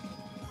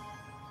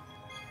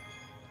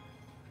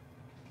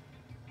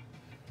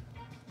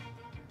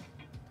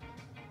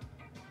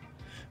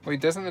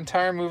 Wait, doesn't the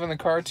tire move in the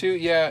car too?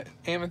 Yeah,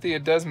 Amity,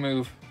 it does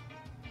move.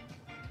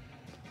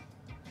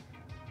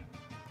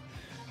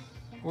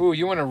 Ooh,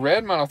 you want a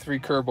red Model 3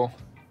 Kerbal.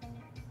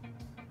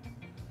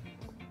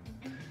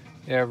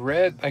 Yeah,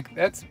 red, like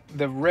that's,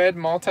 the red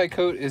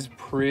multi-coat is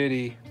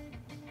pretty.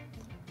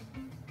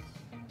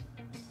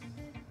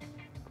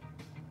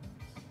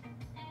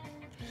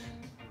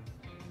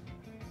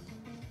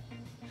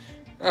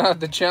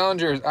 The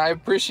challengers, I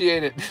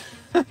appreciate it.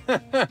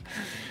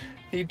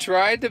 He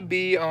tried to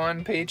be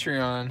on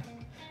Patreon,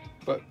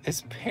 but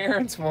his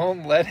parents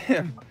won't let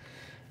him.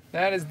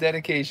 That is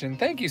dedication.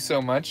 Thank you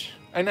so much.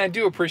 And I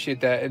do appreciate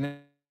that. And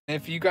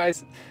if you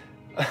guys,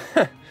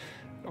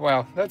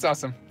 wow, that's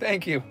awesome.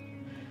 Thank you.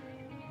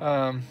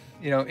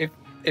 You know,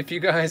 if you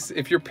guys,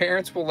 if your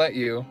parents will let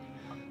you,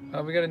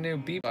 we got a new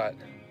Beatbot.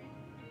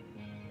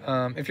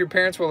 If your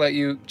parents will let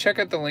you, check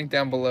out the link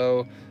down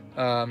below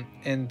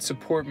and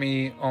support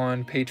me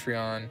on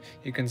Patreon.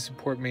 You can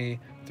support me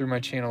through my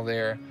channel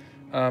there.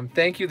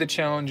 Thank you, the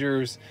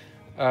challengers.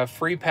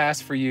 Free pass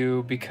for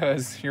you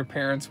because your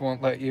parents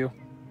won't let you.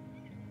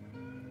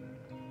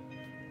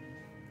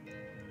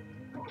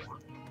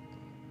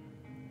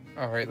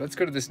 All right, let's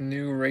go to this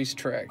new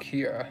racetrack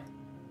here.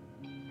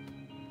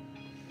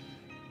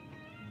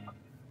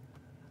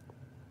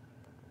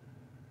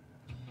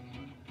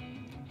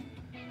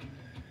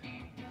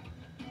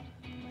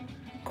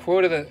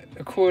 Quote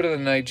of the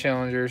night,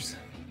 challengers.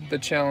 The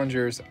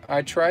challengers.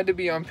 I tried to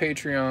be on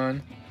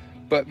Patreon,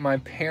 but my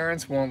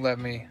parents won't let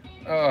me.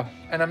 Oh,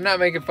 and I'm not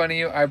making fun of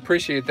you. I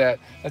appreciate that.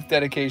 That's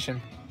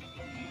dedication.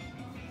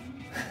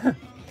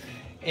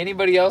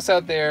 Anybody else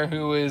out there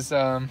who is,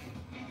 I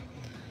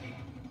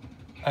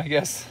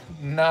guess,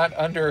 not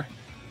under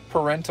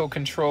parental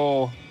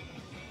control,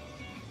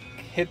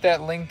 hit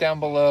that link down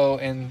below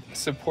and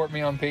support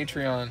me on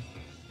Patreon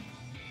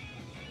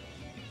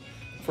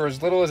for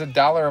as little as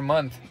 $1 a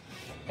month.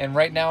 And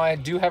right now I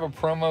do have a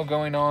promo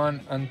going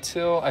on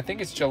until I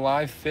think it's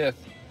July 5th.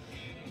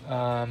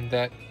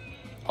 That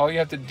all you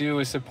have to do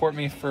is support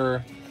me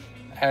for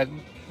as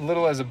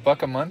little as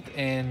 $1 a month,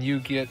 and you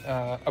get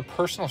a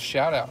personal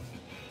shout out.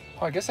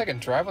 Oh, I guess I can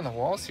drive on the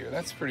walls here.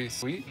 That's pretty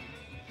sweet.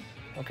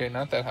 Okay,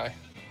 not that high.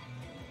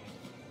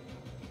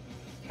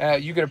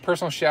 You get a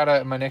personal shout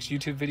out in my next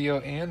YouTube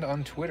video and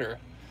on Twitter,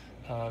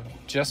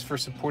 just for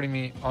supporting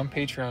me on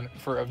Patreon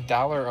for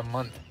 $1 a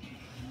month.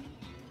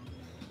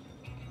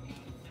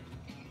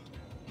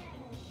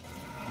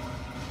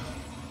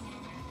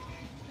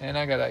 And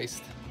I got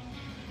iced.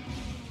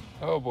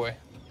 Oh boy.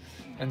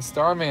 And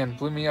Starman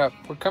blew me up.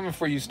 We're coming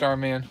for you,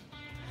 Starman.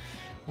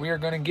 We are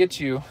gonna get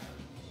you.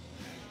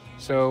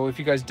 So if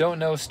you guys don't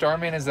know,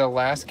 Starman is the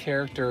last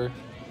character.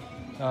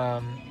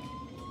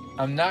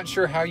 I'm not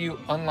sure how you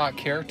unlock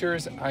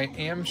characters. I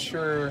am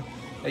sure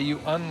that you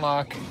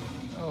unlock,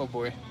 oh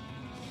boy.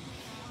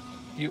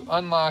 You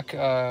unlock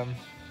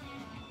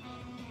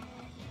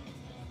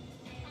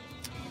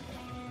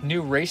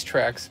new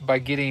racetracks by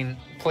getting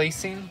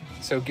placing.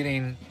 So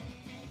getting,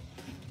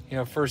 you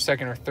know, first,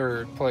 second, or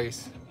third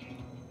place.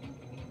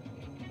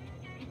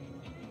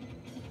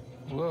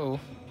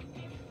 Whoa.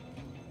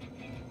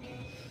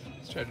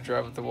 Let's try to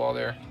drive up the wall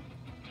there.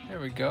 There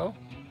we go.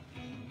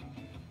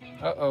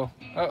 Uh-oh.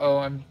 Uh-oh,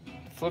 I'm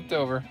flipped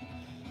over.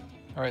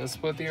 All right, let's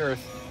split the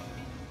earth.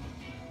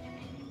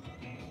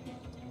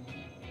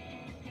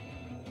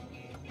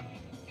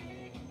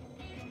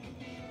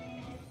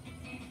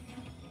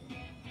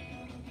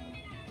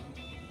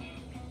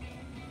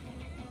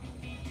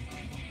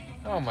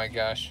 Oh my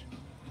gosh.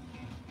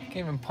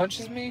 Came and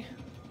punches me?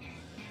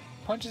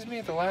 Punches me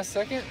at the last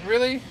second?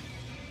 Really?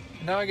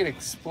 Now I get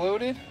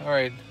exploded?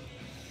 Alright.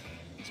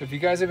 So if you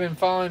guys have been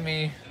following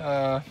me,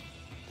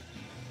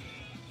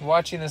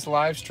 watching this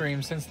live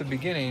stream since the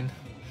beginning,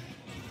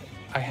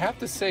 I have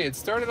to say it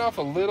started off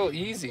a little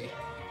easy.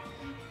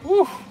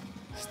 Woo!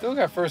 Still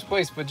got first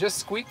place, but just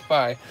squeaked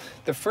by.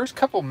 The first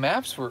couple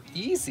maps were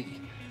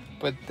easy,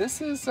 but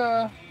this is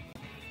not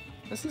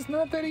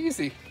that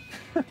easy.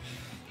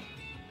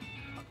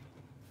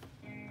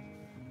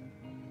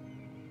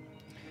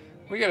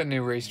 We got a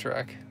new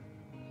racetrack.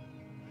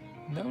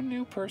 No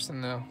new person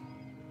though.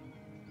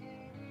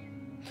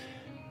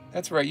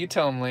 That's right, you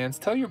tell them, Lance.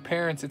 Tell your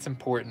parents it's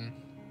important.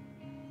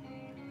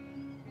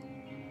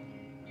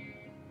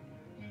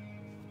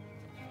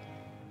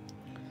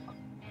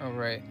 All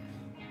right.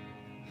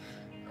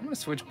 I'm gonna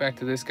switch back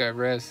to this guy,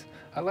 Rez.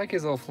 I like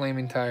his little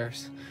flaming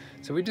tires.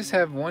 So we just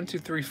have 1, 2,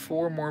 3,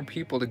 4 more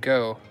people to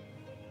go.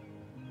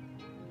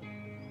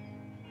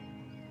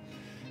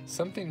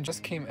 Something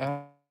just came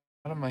out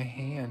of my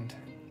hand.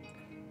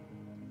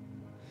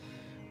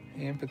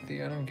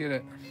 Empathy, I don't get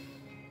it.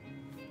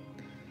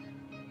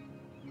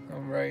 All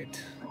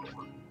right.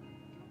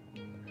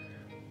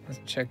 Let's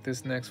check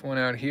this next one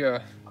out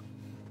here.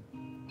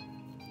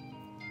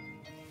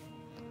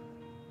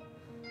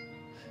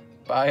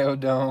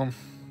 Biodome.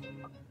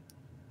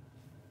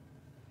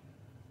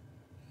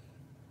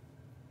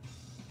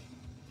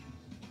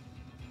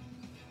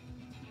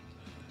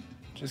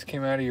 Just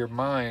came out of your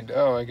mind.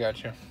 Oh, I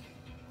got you.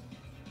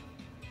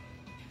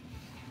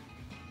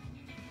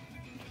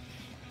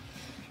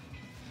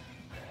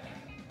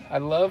 I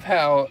love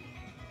how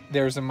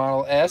there's a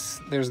Model S,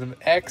 there's the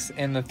X,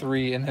 and the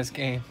 3 in this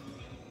game.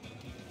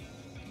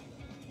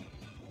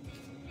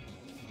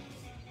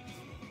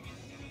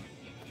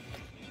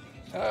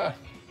 Ah.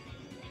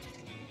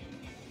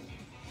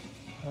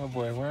 Oh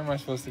boy, where am I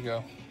supposed to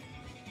go?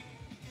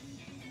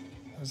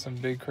 There's some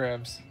big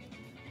crabs.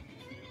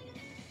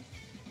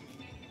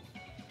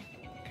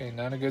 Okay,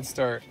 not a good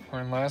start.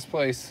 We're in last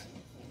place.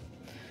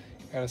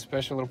 Got a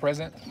special little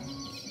present.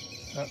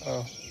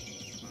 Uh-oh.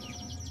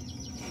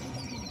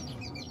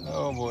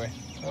 Oh boy.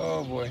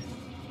 Oh boy.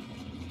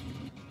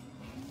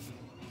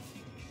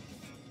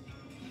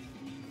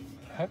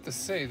 I have to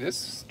say,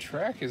 this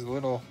track is a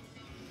little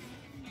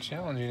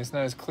challenging. It's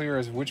not as clear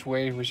as which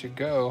way we should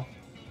go.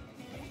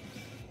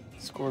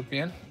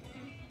 Scorpion.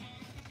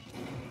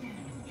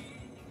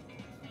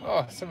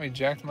 Oh, somebody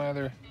jacked my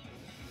other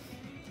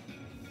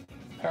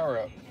power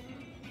up.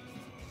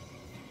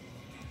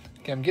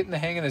 Okay, I'm getting the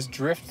hang of this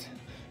drift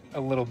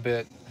a little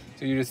bit.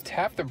 So you just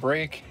tap the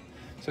brake.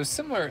 So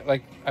similar,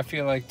 like, I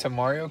feel like to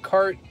Mario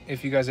Kart,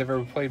 if you guys have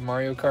ever played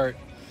Mario Kart,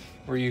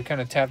 where you kind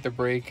of tap the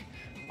brake,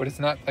 but it's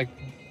not like,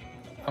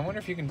 I wonder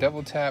if you can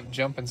double tap,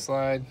 jump and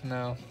slide.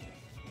 No.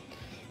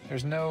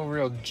 There's no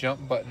real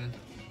jump button.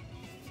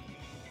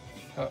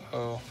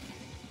 Uh-oh.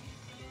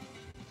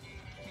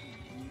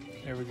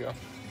 There we go.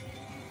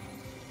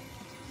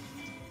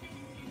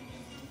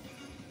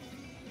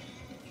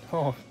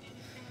 Oh.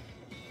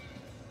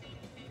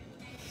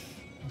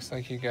 Looks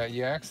like you got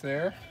yaks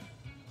there.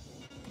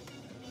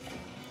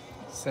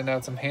 Send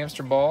out some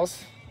hamster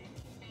balls.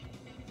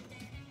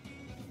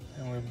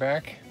 And we're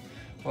back.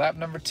 Lap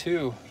number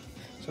 2.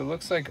 So it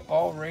looks like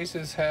all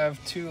races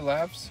have 2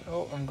 laps.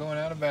 Oh, I'm going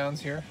out of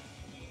bounds here.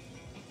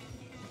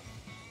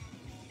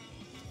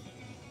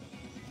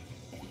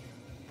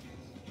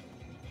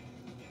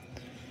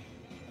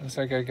 Looks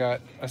like I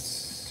got a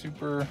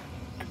super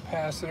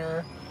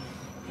capacitor.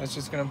 That's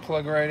just gonna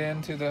plug right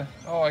into the...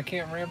 Oh, I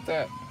can't ramp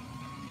that.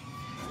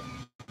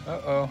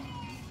 Uh-oh.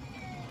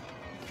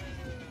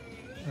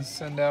 Let's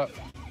send out...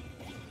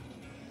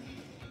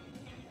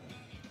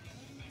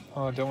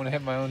 Oh, I don't want to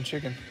hit my own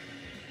chicken.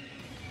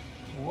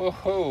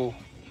 Whoa!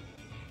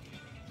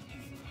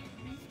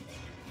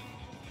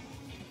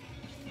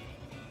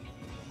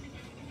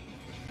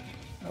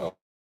 Oh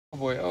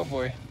boy, oh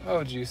boy.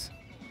 Oh jeez.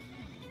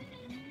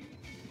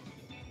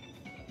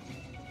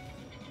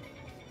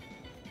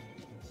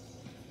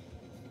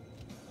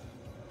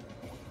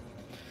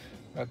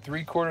 About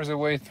 3/4 of the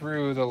way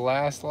through the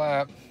last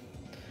lap.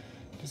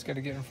 Just got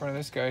to get in front of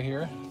this guy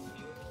here.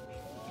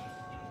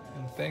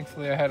 And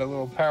thankfully I had a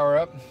little power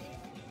up.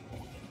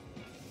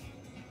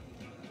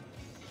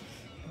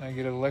 And I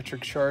get an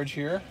electric charge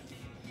here.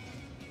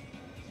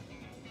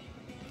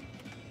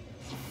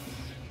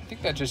 I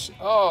think that just...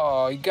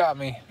 Oh, he got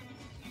me.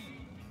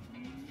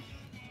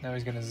 Now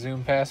he's going to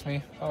zoom past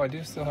me. Oh, I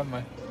do still have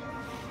my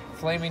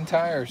flaming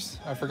tires.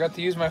 I forgot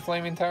to use my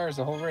flaming tires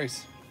the whole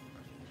race.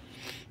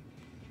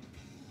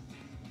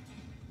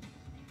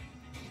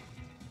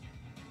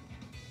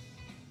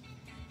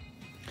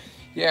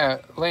 Yeah,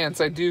 Lance,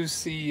 I do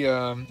see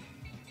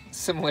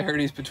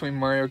similarities between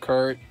Mario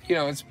Kart. You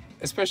know, it's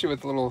especially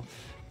with little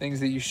things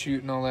that you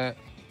shoot and all that.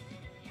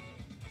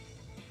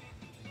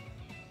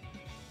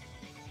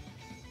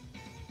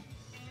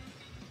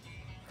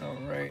 All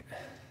right.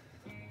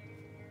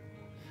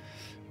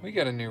 We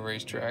got a new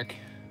racetrack.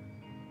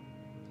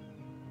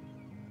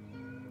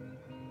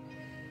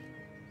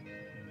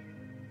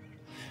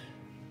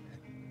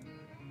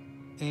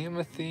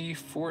 Amity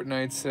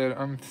Fortnite said,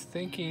 I'm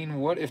thinking,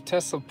 what if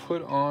Tesla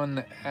put on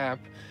the app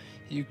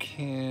you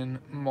can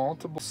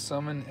multiple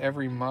summon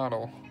every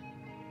model?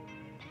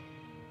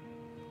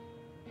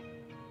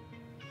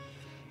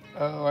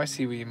 Oh, I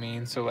see what you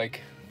mean. So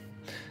like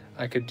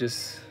I could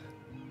just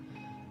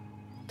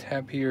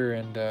tap here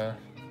and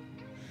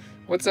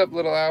what's up,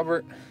 little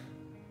Albert?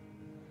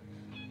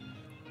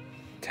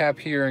 Tap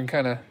here and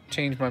kind of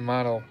change my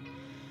model.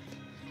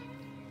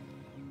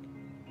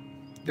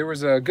 There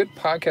was a good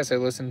podcast I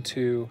listened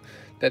to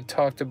that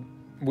talked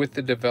with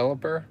the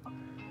developer,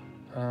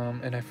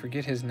 and I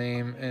forget his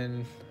name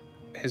and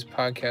his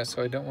podcast,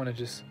 so I don't want to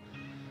just...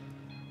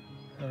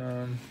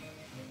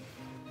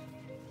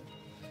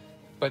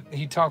 but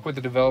he talked with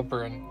the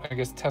developer, and I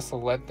guess Tesla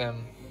let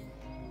them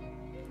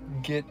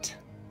get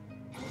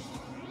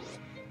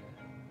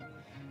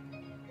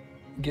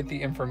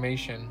the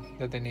information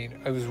that they need.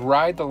 It was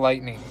Ride the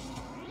Lightning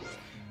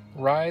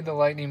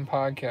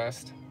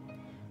podcast.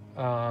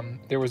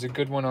 There was a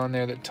good one on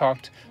there that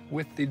talked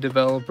with the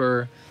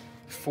developer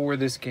for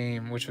this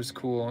game, which was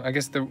cool. I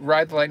guess the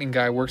Ride the Lightning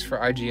guy works for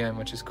IGN,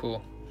 which is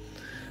cool.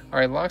 All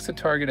right, locks the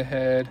target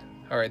ahead.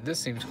 All right, this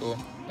seems cool.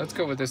 Let's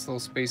go with this little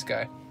space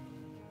guy.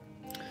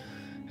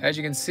 As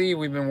you can see,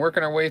 we've been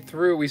working our way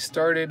through. We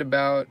started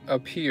about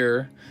up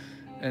here,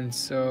 and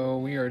so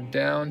we are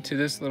down to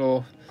this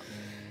little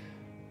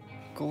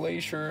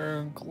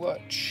glacier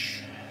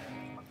glutch.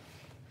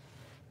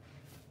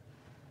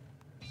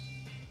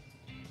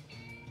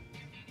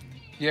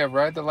 Yeah,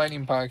 Ride the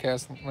Lightning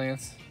podcast,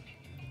 Lance.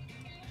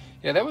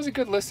 Yeah, that was a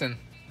good listen.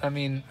 I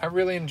mean, I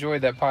really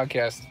enjoyed that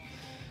podcast.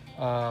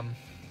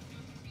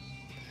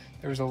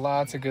 There was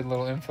lots of good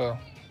little info.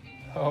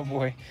 Oh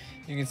boy,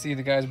 you can see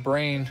the guy's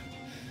brain.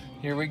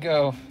 Here we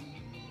go.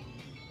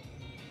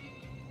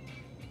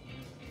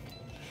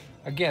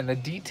 Again, the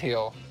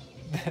detail.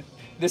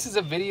 This is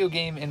a video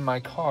game in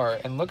my car,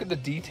 and look at the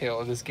detail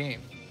of this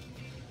game.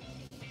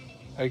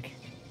 Like,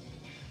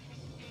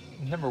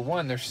 number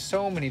one, there's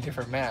so many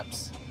different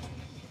maps.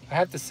 I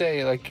have to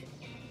say, like,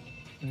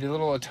 the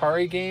little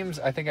Atari games,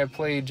 I think I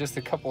played just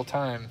a couple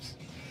times.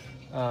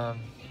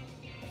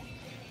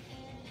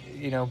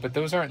 You know, but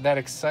those aren't that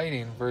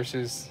exciting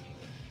versus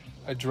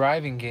a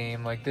driving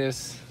game like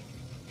this.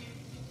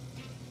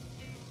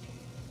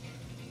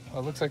 Oh,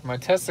 it looks like my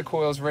Tesla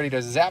coil is ready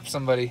to zap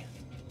somebody.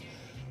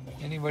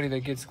 Anybody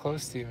that gets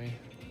close to me.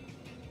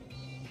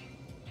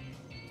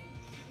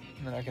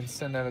 And then I can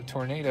send out a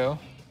tornado.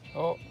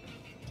 Oh.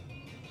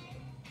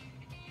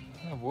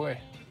 Oh boy.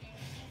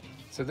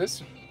 So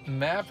this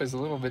map is a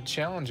little bit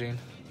challenging.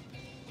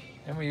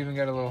 And we even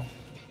got a little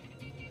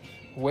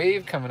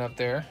wave coming up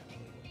there.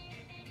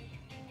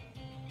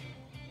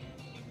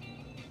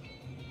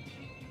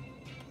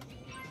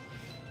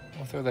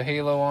 We'll throw the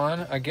halo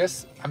on. I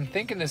guess I'm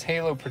thinking this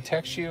halo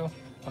protects you.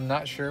 I'm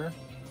not sure.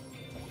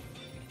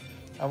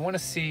 I want to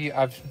see,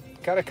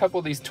 got a couple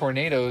of these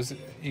tornadoes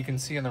you can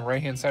see on the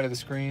right hand side of the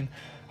screen.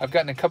 I've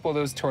gotten a couple of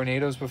those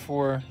tornadoes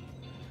before,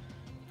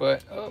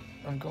 but oh,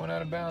 I'm going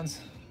out of bounds.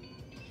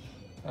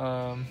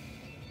 But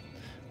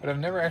I've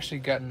never actually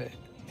gotten to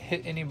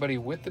hit anybody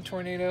with the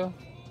tornado.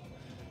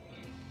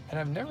 And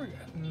I've never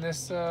gotten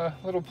this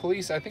little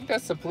police. I think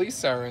that's the police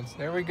sirens.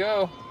 There we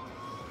go.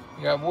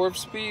 We got warp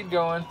speed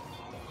going.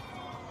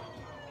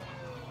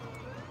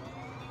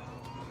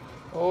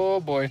 Oh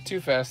boy, too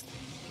fast.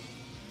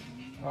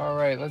 All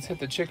right, let's hit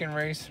the chicken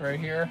race right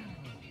here.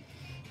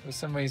 So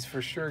somebody's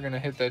for sure gonna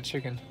hit that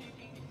chicken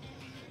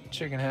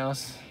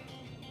house.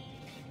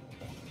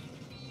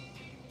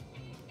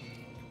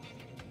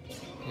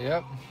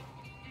 Yep.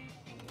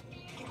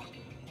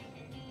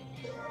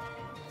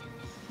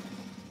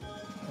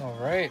 All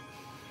right.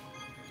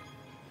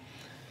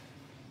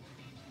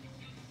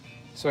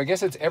 So I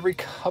guess it's every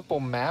couple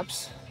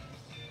maps,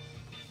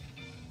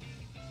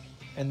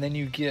 and then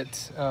you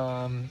get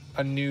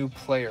a new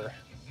player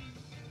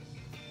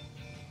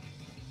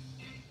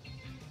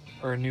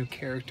or a new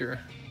character.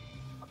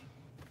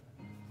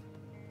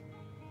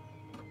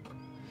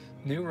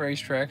 New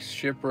racetracks,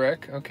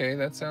 shipwreck. Okay,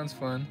 that sounds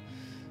fun.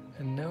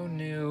 And no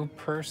new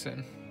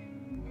person.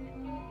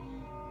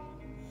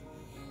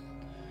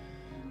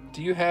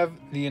 Do you have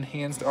the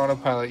enhanced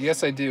autopilot?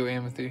 Yes, I do,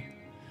 Amity.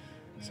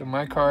 So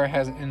my car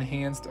has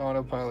enhanced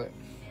autopilot.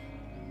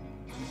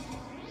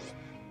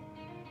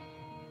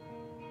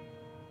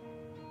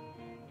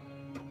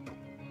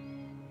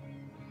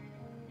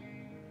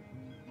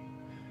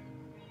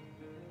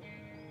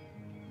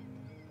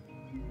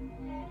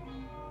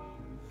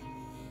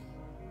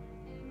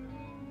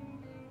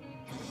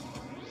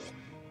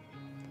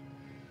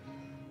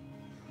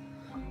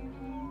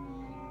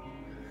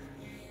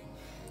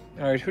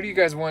 All right, who do you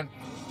guys want?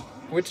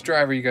 Which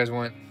driver you guys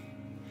want?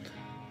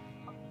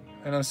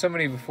 I know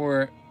somebody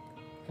before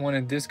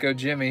wanted Disco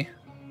Jimmy.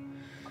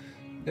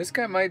 This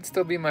guy might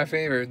still be my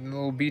favorite, the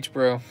little beach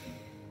bro.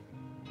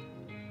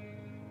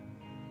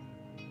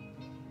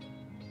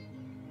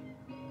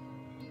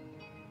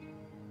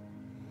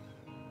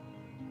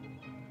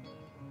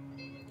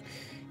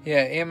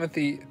 Yeah,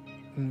 Amity,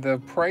 the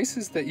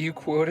prices that you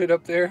quoted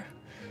up there,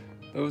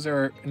 those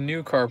are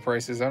new car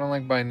prices. I don't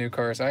like buying new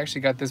cars. I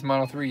actually got this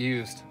Model 3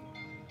 used.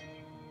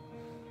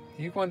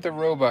 You want the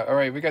robot. All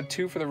right, we got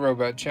 2 for the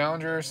robot.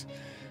 Challengers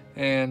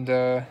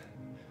and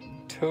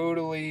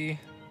Totally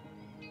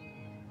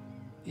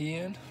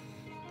Ian.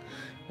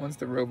 One's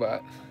the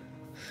robot.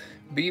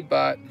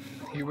 B-Bot.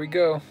 Here we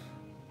go.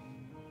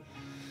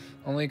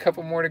 Only a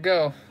couple more to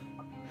go.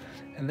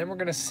 And then we're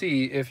going to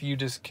see if you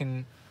just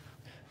can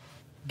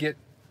get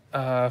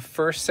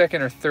first,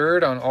 second, or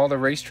third on all the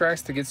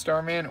racetracks to get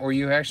Starman, or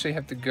you actually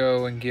have to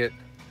go and get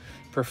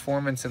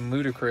Performance and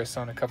Ludicrous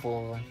on a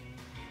couple of them.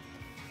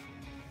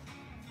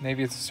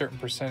 Maybe it's a certain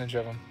percentage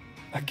of them.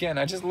 Again,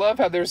 I just love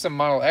how there's some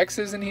Model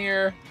X's in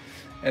here,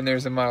 and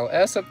there's a Model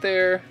S up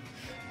there,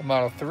 a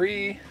Model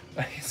 3.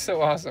 It's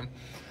so awesome.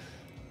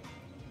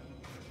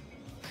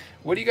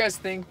 What do you guys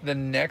think the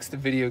next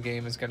video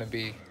game is going to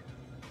be?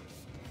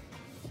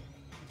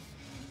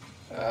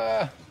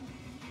 Oh,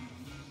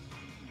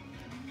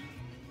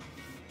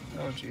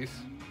 jeez.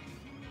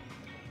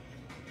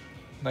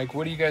 Like,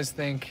 what do you guys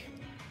think?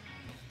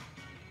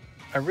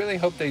 I really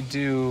hope they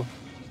do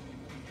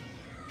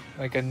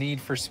like a Need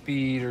for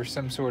Speed or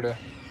some sort of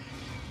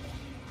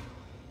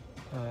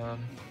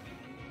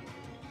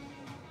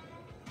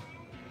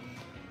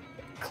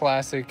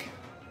classic.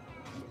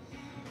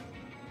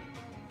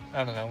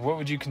 I don't know, what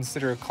would you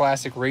consider a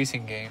classic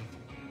racing game?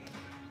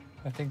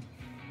 I think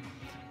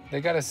they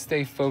got to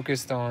stay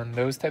focused on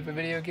those type of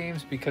video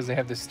games because they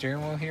have the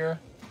steering wheel here.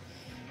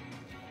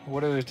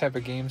 What other type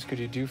of games could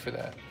you do for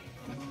that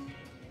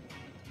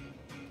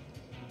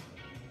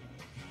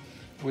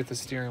with the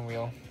steering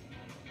wheel?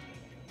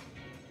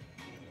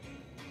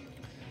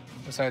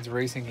 Besides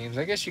racing games,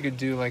 I guess you could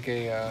do like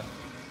a,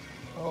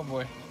 oh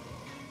boy.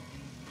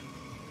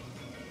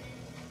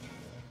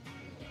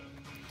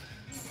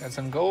 Got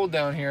some gold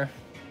down here.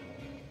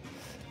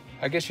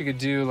 I guess you could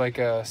do like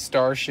a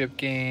starship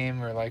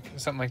game or like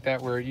something like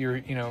that where you're,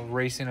 you know,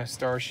 racing a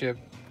starship.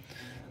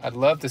 I'd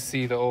love to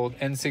see the old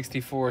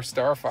N64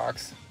 Star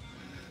Fox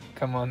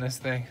come on this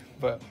thing,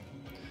 but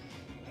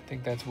I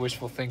think that's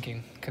wishful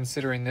thinking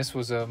considering this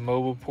was a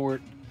mobile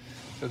port.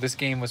 So this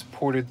game was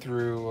ported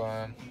through,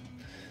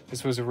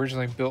 this was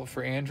originally built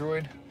for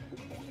Android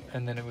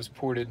and then it was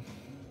ported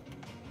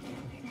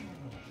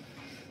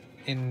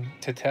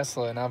into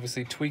Tesla and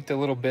obviously tweaked a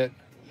little bit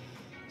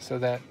so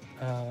that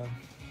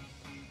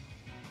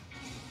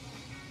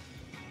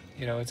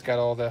you know, it's got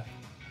all the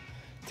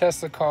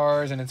Tesla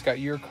cars and it's got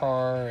your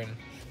car and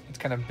it's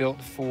kind of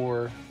built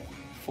for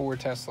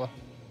Tesla.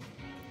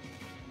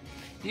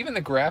 Even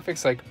the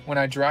graphics, like when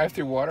I drive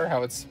through water,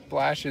 how it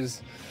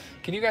splashes.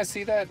 Can you guys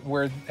see that?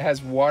 Where it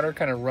has water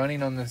kind of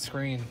running on the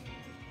screen.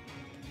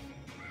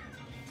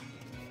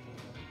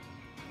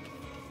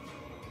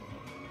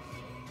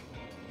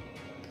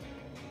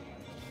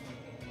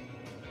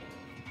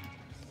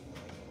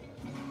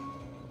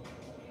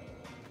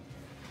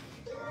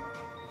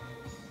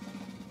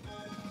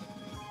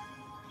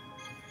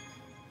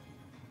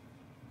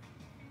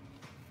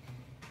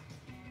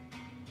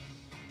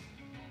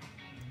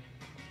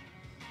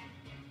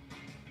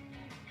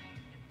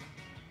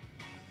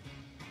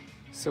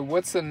 So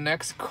what's the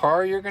next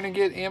car you're gonna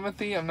get,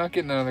 Amethy? I'm not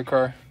getting another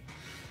car.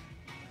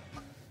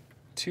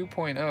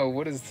 2.0,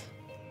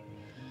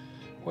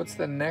 what's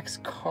the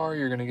next car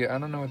you're gonna get? I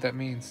don't know what that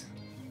means.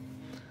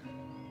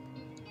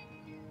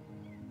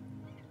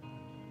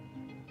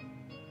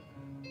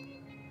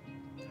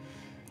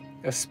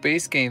 A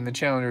space game, the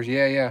Challengers.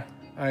 Yeah,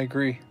 I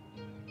agree.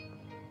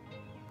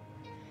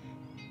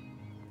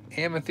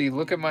 Amethy,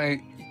 look at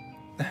my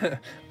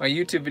my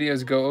YouTube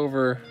videos go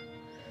over.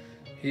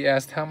 He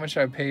asked how much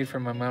I paid for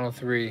my Model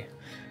 3.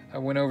 I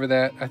went over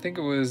that, I think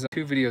it was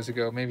 2 videos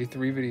ago, maybe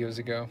 3 videos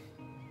ago.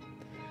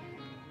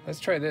 Let's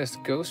try this,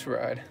 Ghost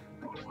Ride.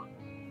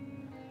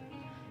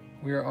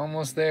 We are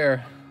almost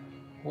there.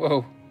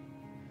 Whoa.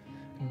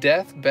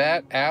 Death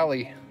Bat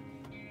Alley.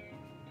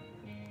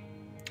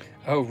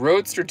 Oh,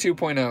 Roadster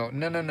 2.0.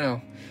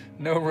 No.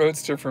 No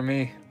Roadster for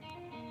me.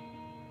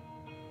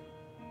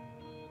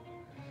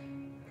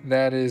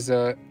 That is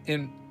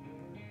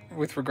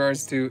with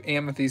regards to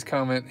Amethy's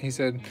comment, he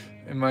said,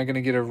 am I going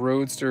to get a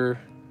Roadster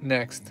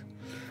next?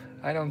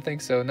 I don't think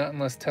so, not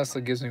unless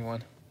Tesla gives me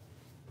one.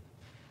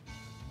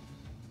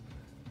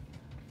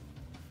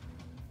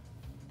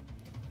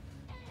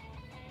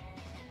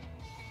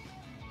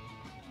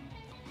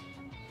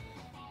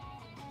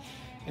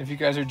 If you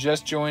guys are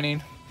just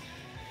joining,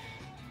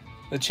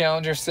 the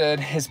Challenger said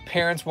his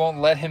parents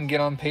won't let him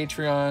get on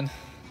Patreon.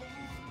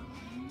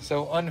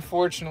 So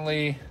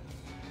unfortunately,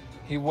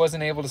 he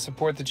wasn't able to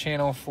support the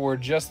channel for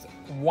just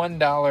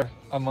 $1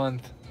 a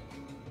month.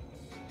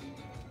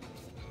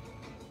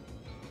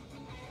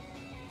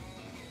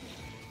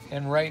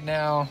 And right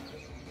now,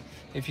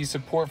 if you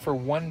support for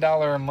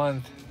 $1 a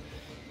month,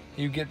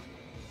 you get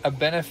a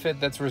benefit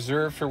that's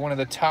reserved for one of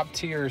the top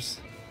tiers.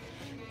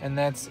 And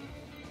that's,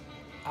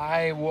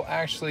 I will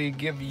actually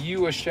give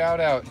you a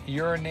shout out,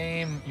 your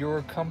name,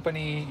 your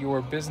company,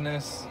 your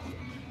business,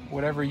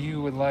 whatever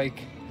you would like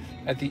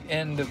at the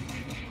end of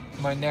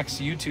my next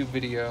YouTube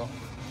video.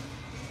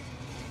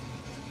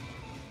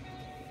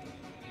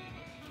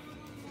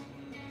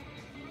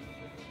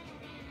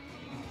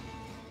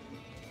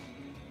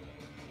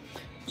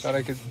 Thought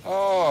I could,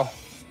 oh,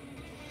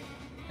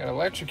 got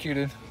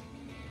electrocuted.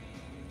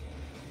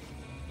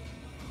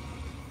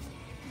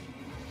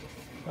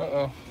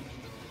 Uh-oh.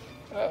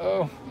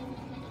 Uh-oh.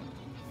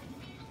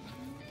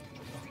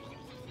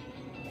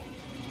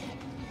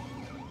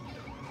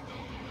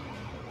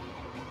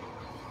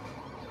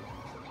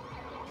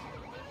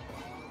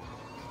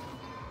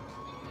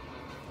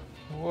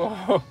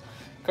 Whoa,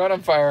 caught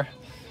on fire,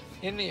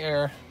 in the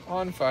air,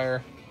 on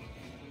fire.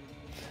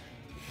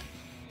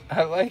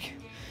 I like,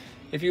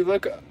 if you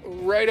look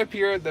right up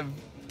here at the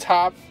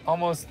top,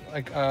 almost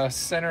like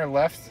center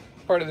left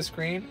part of the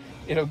screen,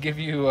 it'll give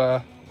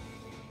you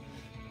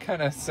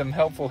kind of some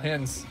helpful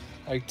hints,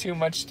 like too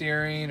much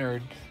steering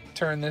or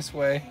turn this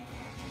way,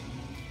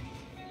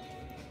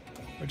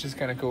 which is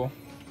kind of cool.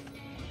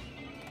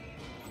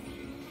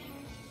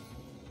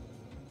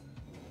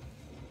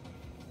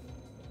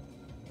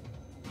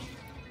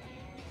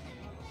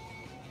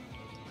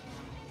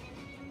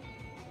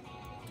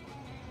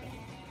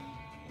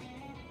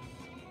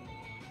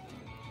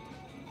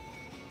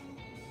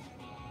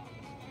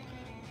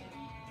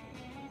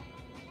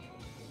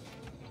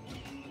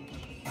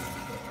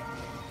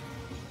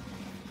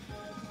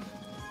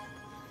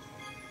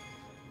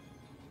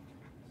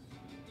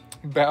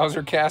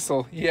 Bowser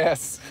Castle,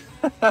 yes.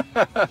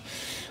 I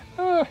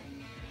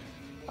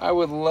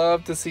would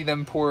love to see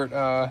them port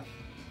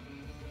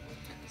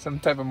some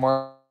type of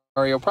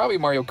Mario, probably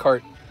Mario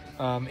Kart,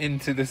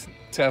 into this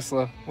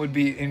Tesla. Would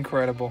be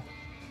incredible.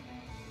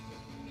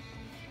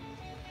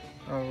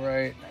 All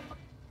right.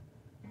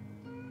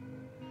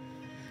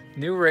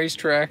 New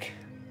racetrack.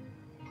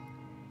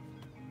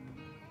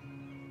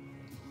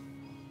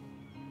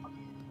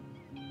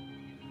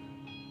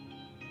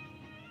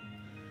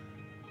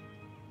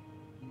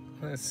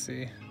 Let's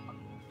see.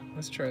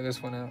 Let's try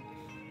this one out.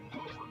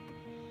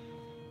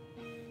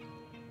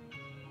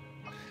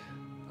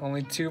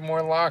 Only 2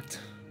 more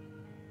locked.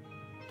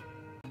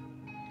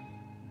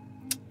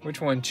 Which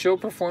one? Chill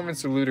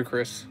Performance or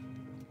Ludicrous?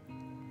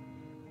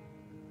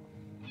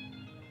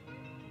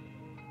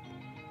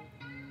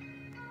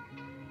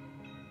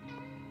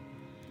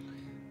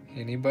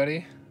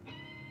 Anybody?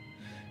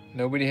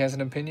 Nobody has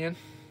an opinion?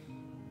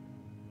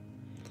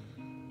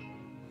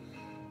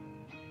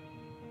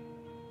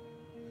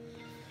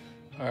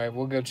 All right,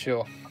 we'll go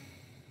chill.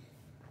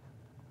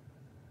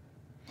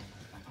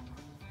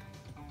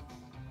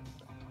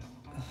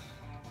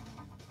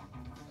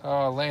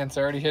 Oh, Lance,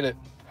 I already hit it.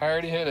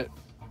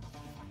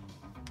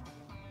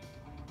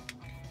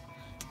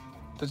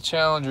 The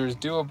Challengers,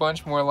 do a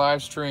bunch more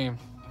live stream.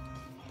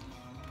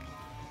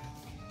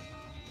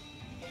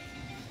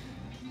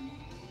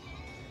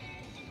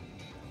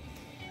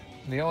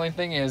 The only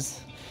thing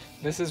is,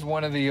 this is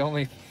one of the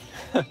only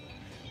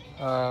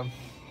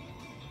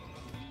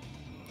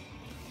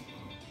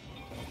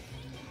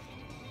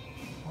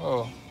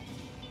whoa.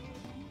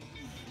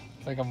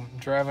 It's like I'm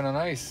driving on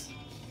ice.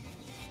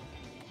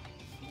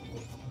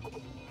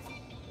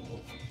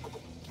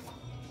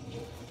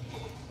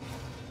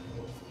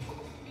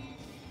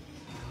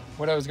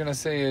 what I was gonna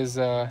say is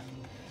this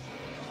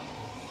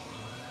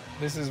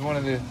is one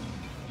of the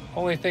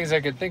only things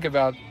I could think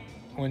about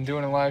when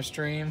doing a live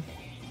stream.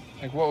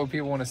 Like, what would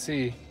people want to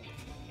see?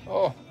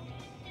 Oh,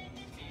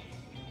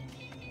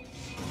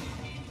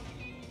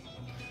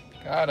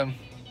 got him.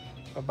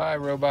 Bye-bye,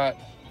 robot.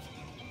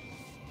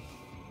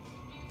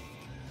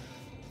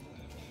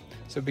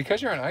 So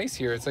because you're on ice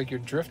here, it's like you're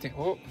drifting.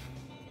 Whoa.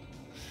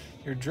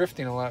 You're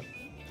drifting a lot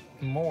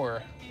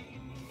more.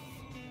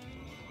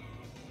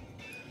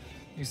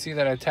 You see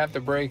that I tap the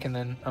brake and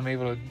then I'm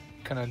able to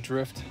kind of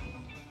drift.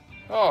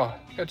 Oh,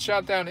 got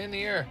shot down in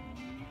the air.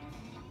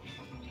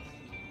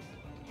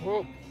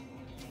 Whoa.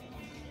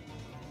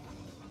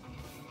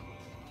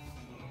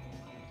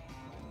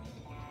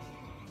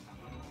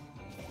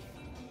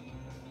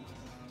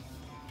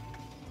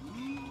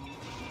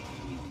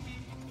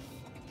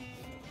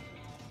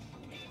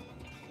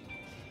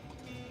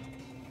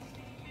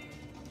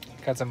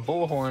 Got some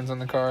bull horns on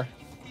the car.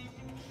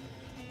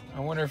 I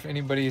wonder if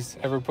anybody's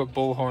ever put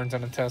bull horns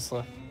on a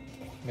Tesla.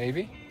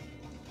 Maybe?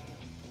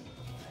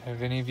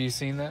 Have any of you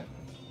seen that?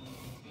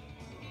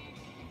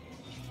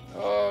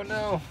 Oh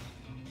no!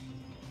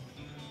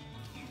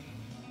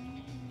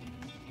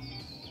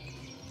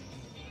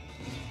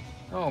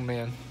 Oh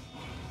man.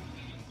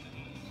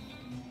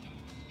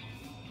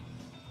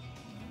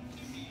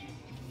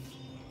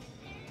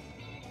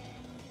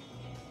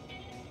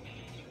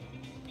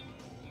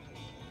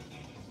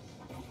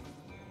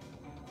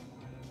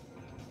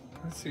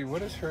 Let's see, what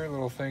does her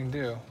little thing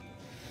do?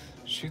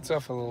 Shoots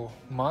off a little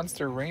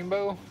monster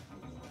rainbow?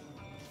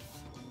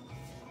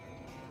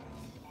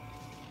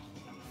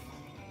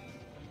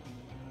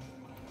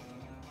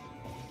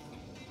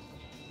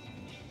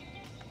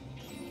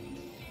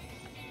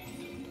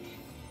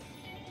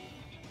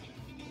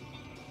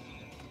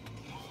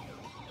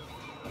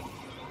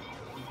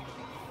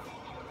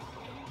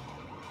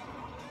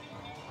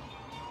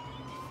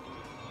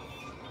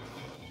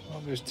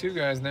 Well, there's two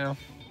guys now.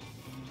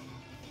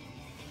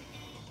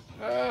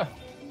 Ah!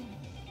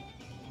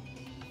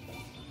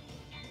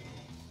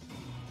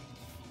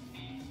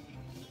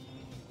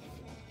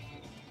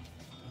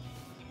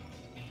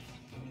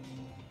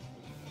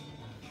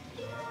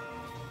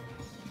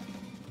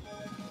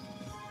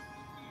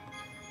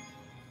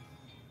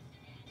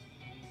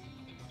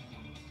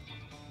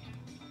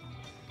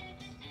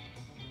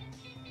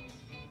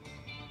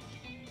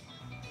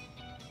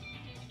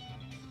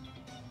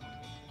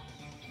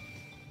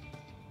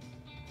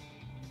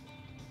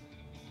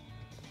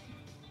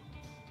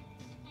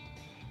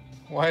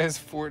 Why is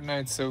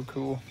Fortnite so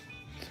cool?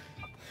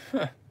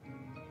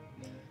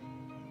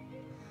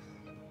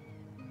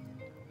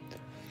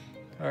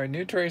 Alright,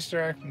 new trace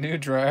track, new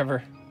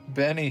driver.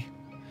 Benny.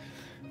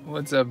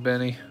 What's up,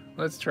 Benny?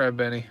 Let's try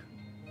Benny.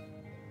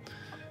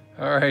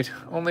 Alright,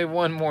 only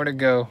one more to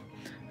go.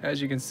 As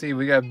you can see,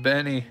 we got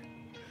Benny.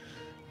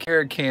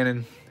 Carrot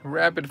cannon.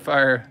 Rapid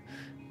fire.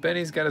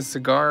 Benny's got a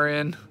cigar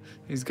in.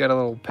 He's got a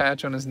little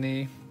patch on his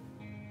knee.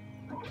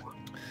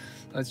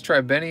 Let's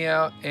try Benny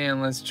out,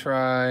 and let's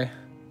try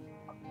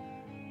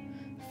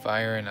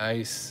fire and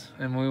ice,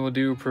 and we will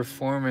do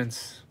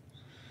performance.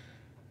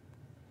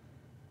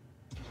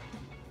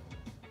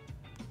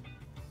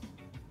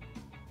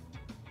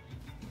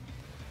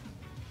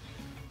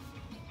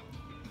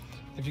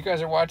 If you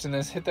guys are watching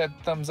this, hit that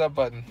thumbs up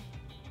button.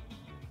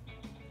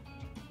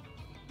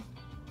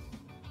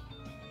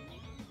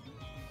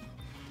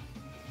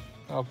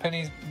 Oh,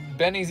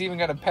 Benny's even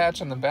got a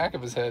patch on the back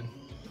of his head.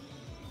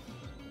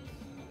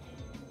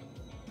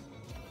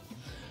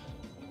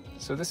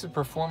 So this is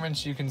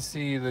performance. You can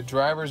see the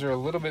drivers are a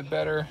little bit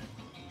better,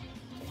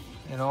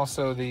 and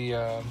also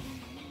the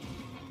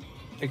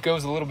it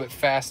goes a little bit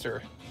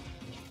faster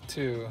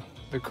too.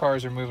 The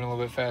cars are moving a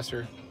little bit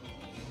faster.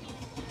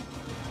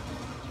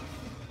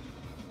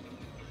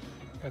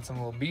 Got some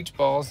little beach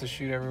balls to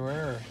shoot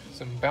everywhere, or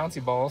some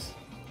bouncy balls.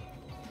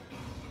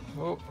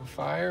 Oh,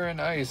 fire and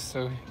ice.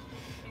 So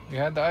we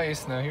had the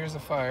ice, now here's the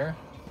fire.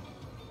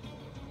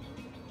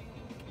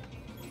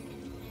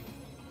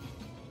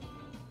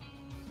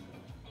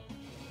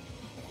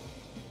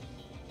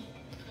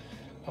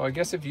 Oh, I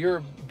guess if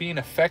you're being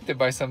affected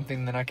by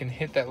something, then I can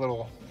hit that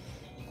little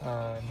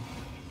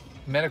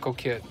medical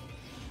kit,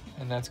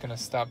 and that's gonna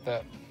stop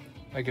that.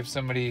 Like if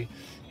somebody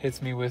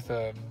hits me with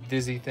a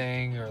dizzy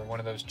thing or one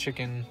of those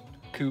chicken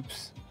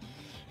coops,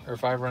 or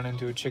if I run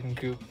into a chicken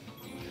coop,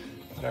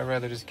 but I'd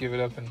rather just give it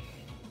up and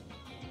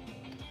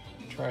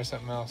try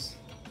something else.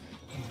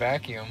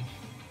 Vacuum.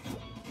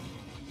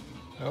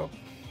 Oh,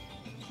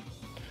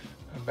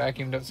 I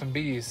vacuumed up some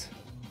bees.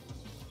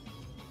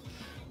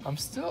 I'm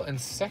still in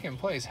second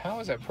place. How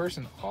is that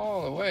person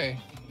all the way?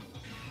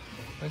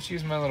 Let's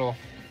use my little...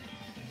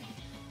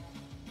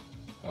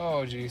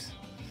 Oh, geez.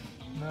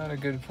 Not a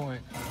good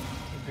point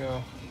to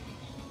go.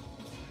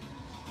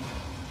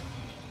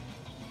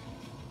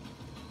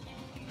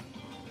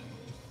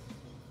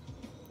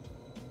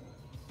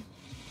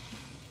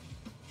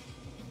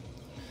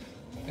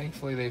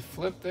 Thankfully they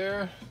flipped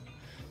there.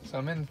 So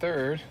I'm in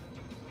third.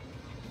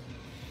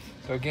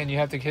 So again, you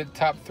have to hit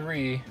top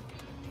 3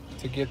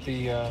 to get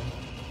the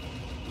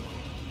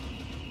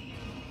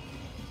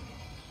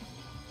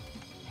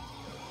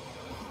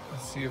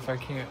let's see if I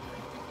can't.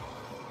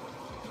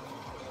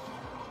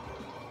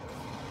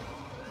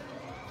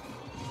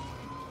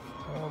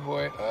 Oh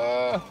boy.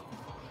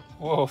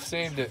 Whoa,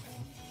 saved it.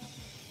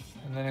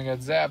 And then I got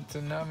zapped,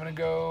 and now I'm gonna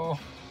go.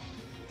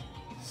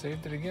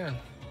 Saved it again.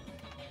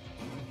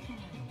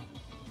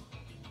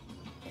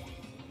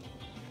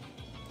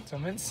 So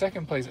I'm in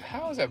second place.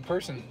 How is that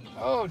person?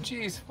 Oh,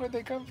 geez, where'd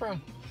they come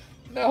from?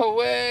 No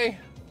way.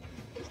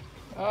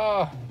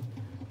 Oh,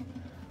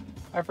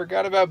 I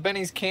forgot about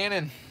Benny's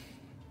cannon.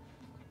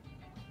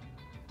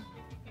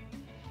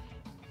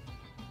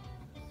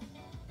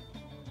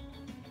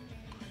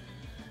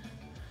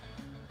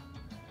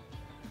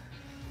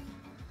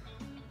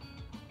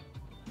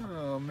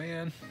 Oh,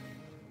 man.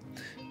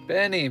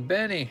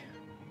 Benny.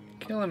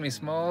 Killing me,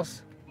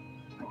 Smalls.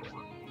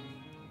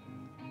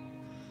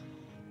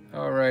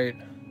 All right.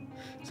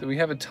 So we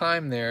have a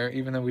time there,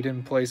 even though we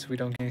didn't place, we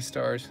don't get any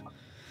stars.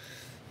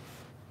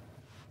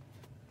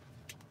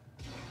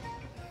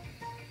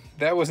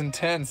 That was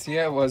intense.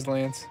 Yeah, it was,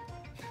 Lance.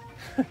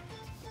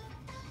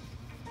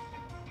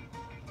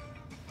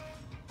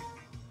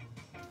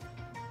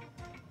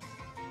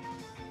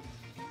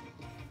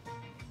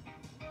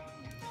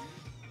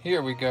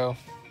 Here we go.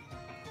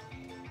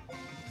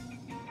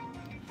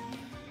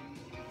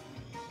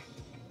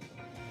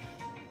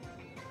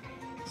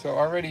 So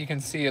already you can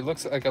see it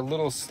looks like a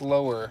little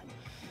slower.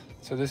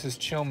 So this is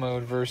chill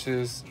mode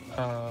versus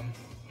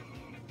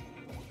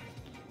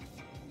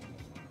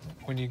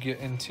when you get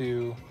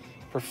into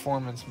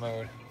performance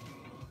mode.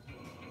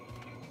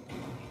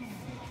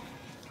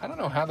 I don't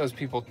know how those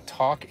people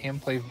talk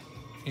and play,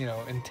 you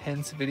know,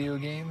 intense video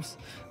games.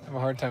 I have a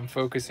hard time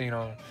focusing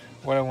on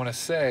what I want to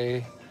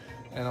say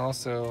and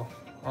also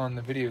on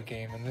the video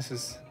game. And this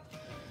is,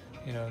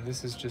 you know,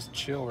 this is just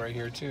chill right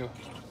here too.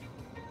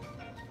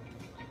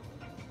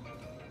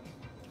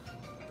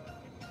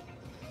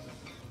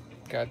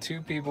 Got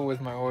 2 people with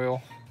my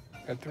oil.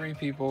 Got 3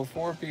 people,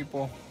 4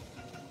 people.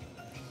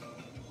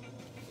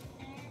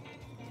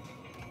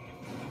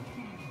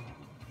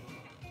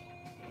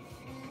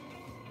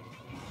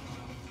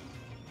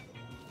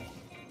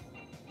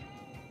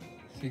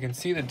 So you can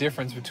see the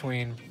difference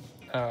between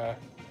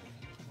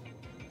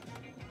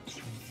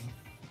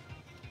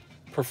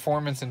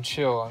performance and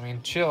chill. I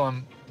mean, chill,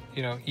 I'm,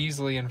 you know,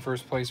 easily in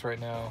first place right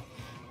now.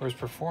 Whereas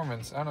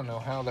performance, I don't know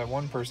how that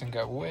one person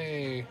got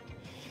way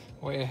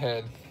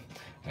ahead.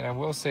 And I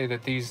will say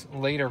that these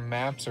later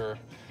maps are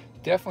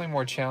definitely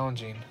more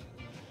challenging.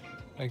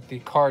 Like the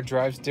car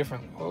drives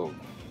different. Oh.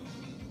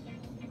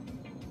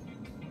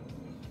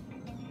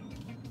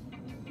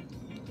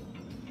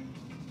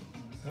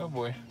 Oh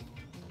boy.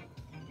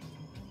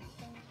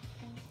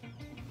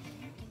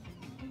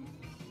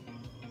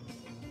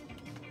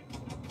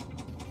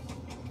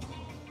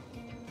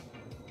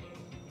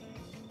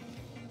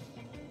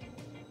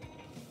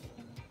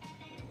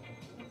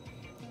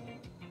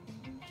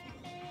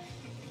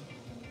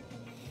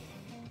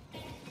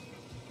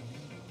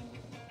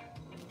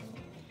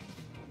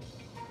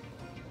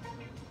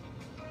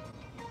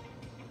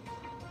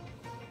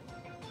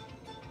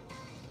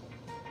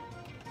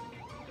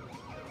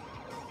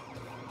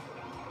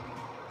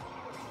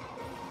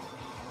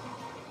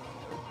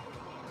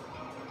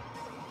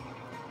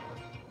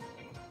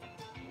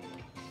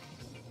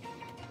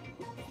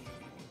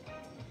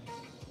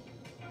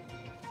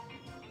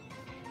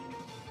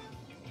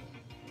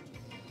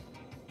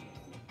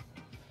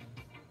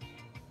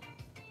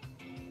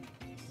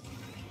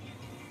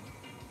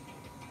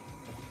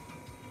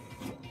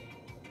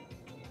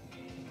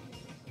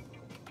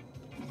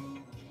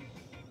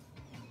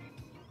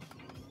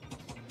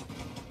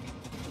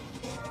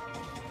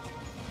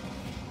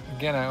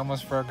 Again, I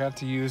almost forgot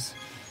to use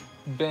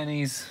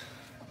Benny's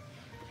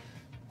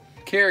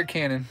carrot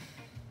cannon.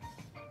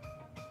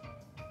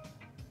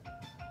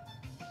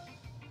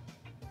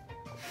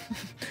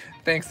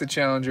 Thanks to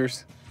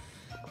challengers.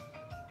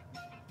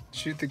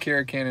 Shoot the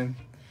carrot cannon.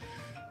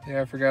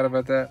 Yeah, I forgot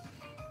about that.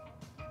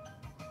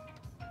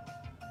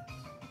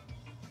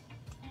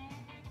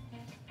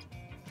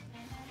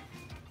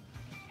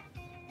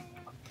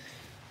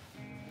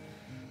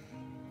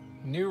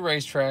 New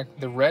racetrack,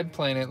 the red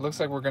planet.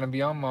 Looks like we're gonna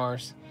be on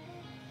Mars.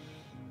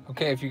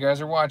 Okay, if you guys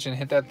are watching,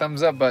 hit that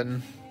thumbs up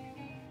button.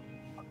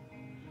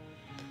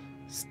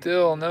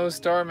 Still no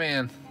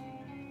Starman.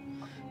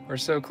 We're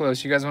so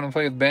close. You guys want to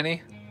play with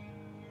Benny?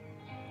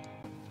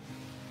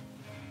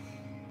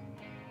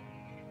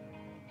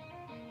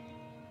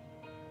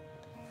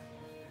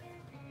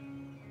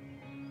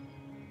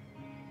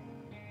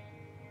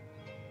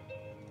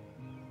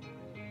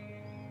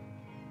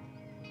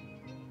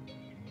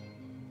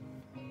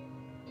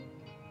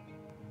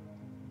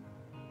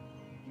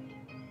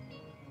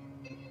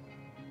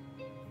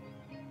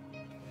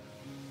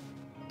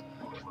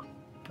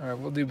 All right,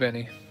 we'll do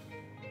Benny.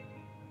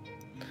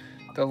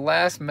 The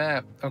last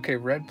map. Okay,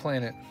 red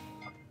planet.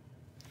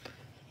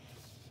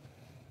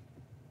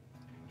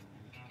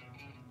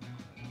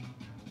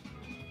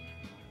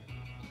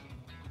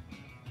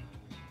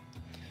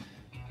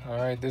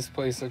 Alright, this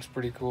place looks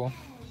pretty cool.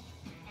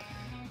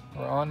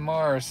 We're on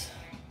Mars.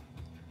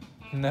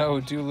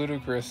 No, do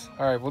Ludicrous.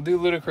 Alright, we'll do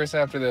Ludicrous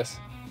after this.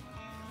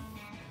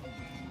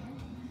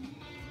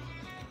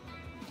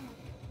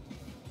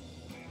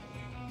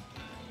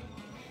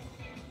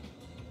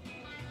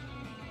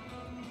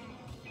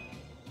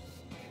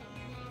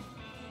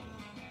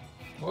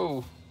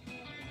 Whoa.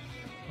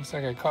 Looks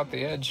like I caught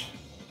the edge.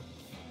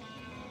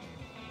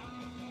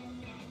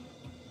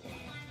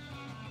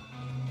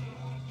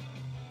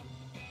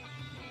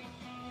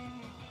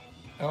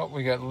 Oh,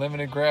 we got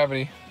limited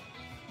gravity.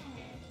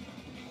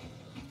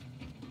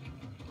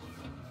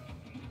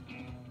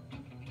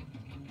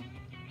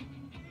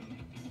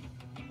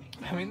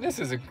 I mean, this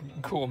is a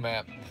cool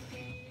map.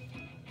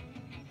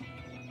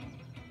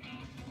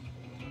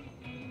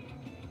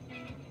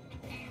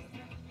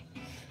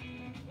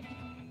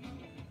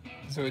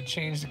 So it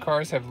changed, the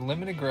cars have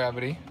limited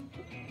gravity.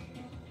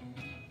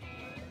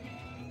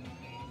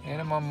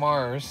 And I'm on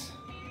Mars.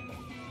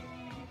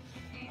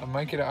 I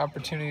might get an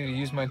opportunity to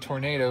use my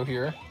tornado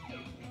here.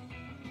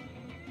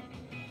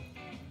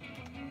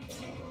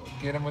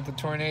 Get him with the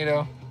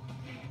tornado.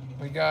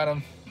 We got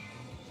him.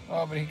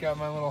 Oh, but he got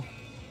my little...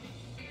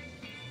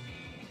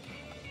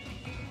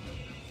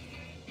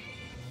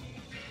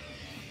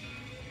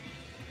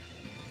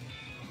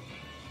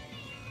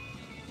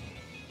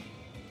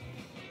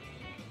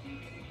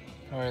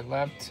 Alright,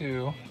 lap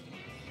 2.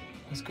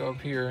 Let's go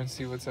up here and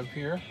see what's up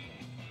here.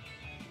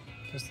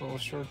 Just a little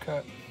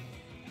shortcut.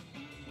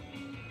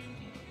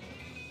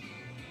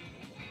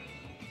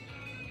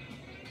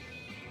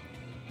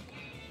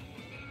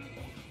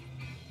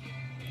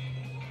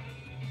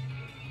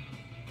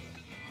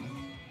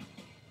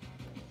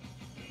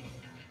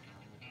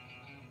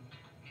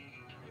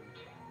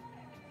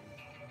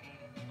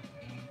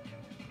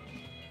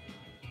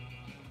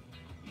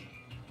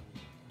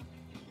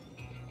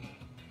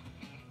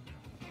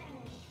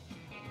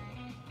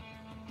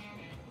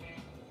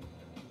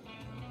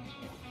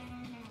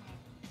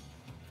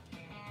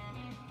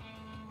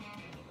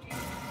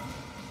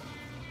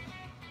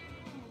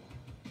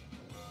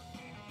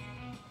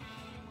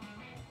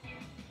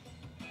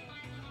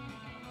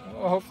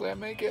 Oh, hopefully I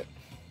make it.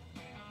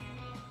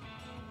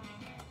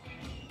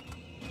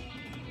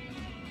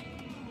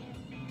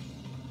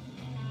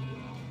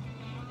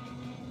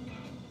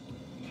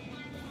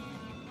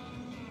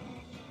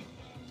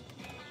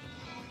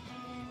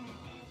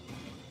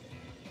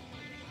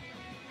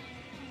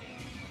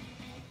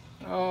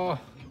 Oh.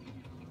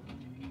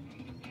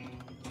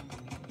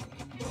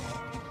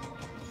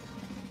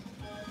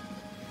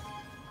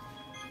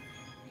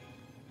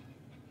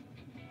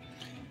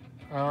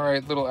 All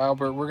right, little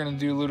Albert, we're gonna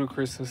do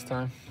Ludicrous this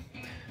time.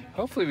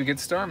 Hopefully we get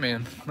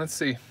Starman. Let's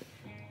see.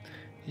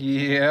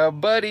 Yeah,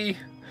 buddy.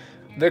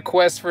 The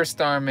quest for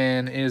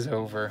Starman is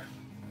over.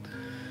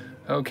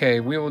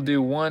 Okay, we will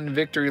do one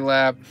victory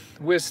lap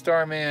with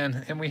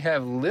Starman, and we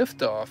have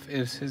liftoff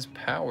is his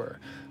power.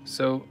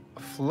 So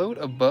float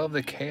above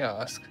the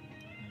chaos.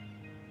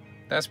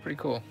 That's pretty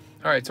cool.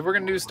 All right, so we're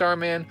gonna do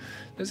Starman.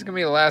 This is gonna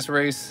be the last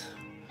race.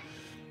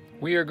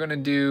 We are gonna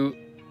do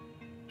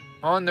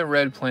on the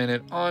red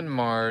planet, on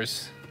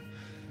Mars.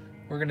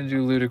 We're gonna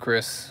do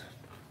Ludicrous.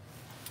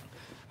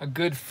 A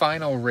good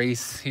final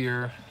race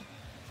here.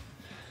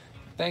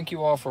 Thank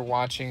you all for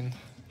watching.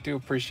 Do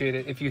appreciate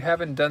it. If you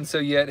haven't done so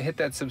yet, hit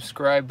that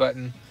subscribe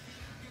button.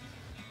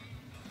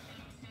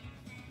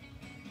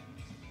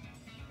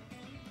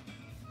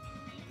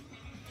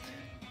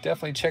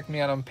 Definitely check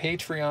me out on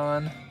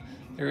Patreon.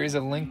 There is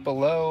a link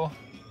below.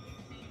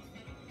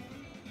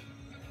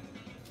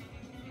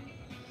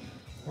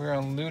 We're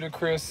on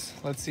Ludicrous.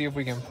 Let's see if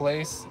we can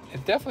place.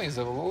 It definitely is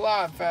a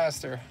lot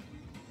faster.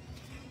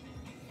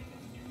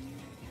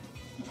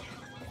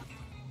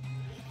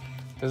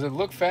 Does it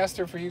look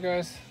faster for you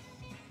guys?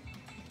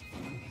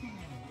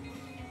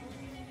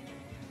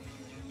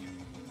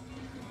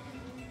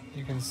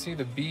 You can see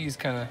the bees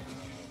kind of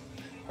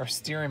are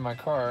steering my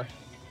car.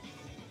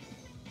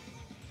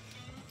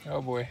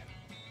 Oh boy.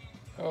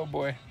 Oh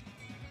boy.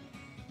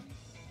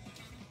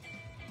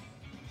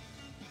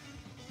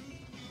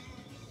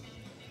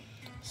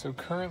 So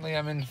currently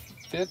I'm in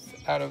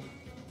 5th out of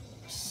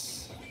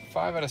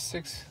 5 out of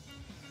 6.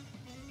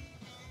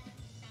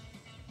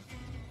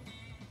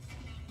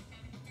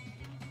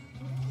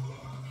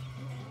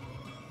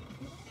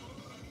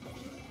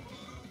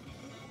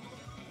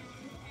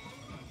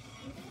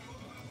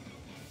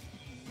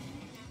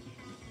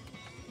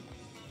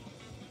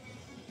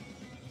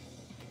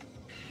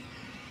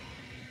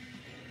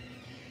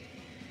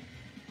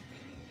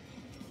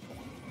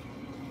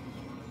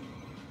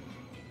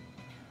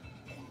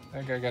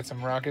 That guy got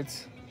some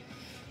rockets.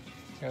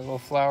 Got a little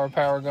flower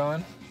power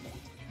going.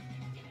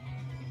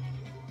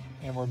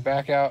 And we're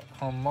back out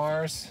on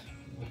Mars.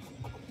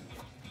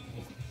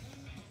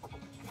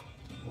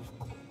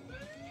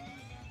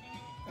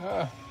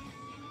 Oh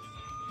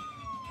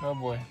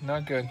boy,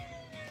 not good.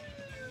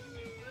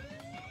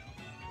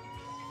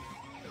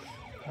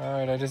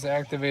 Alright, I just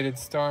activated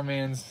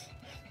Starman's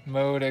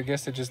mode. I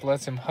guess it just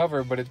lets him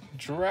hover, but it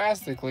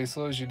drastically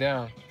slows you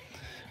down.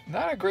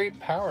 Not a great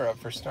power-up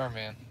for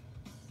Starman.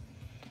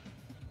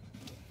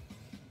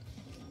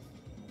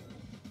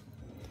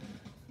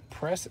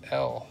 Press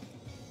L.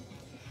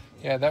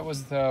 Yeah, that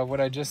was what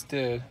I just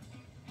did.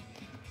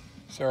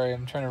 Sorry,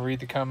 I'm trying to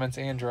read the comments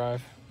and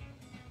drive.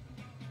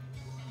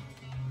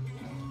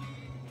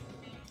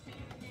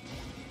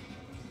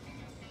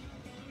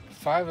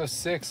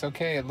 $506.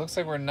 Okay, it looks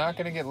like we're not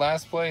going to get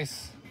last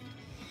place.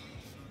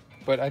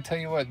 But I tell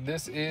you what,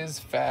 this is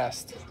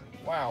fast.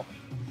 Wow.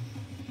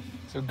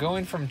 So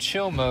going from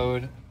chill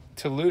mode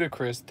to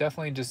ludicrous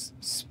definitely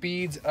just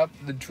speeds up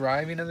the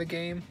driving of the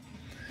game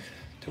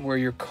to where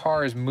your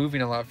car is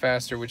moving a lot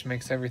faster, which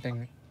makes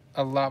everything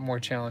a lot more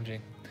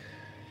challenging.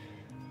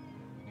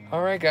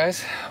 All right,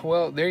 guys.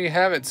 Well, there you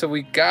have it. So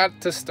we got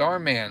to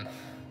Starman.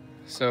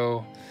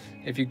 So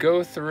if you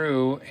go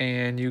through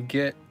and you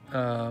get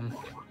at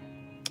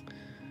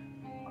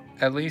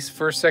least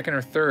first, second,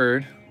 or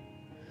third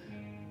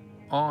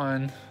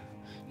on,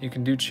 you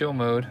can do chill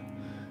mode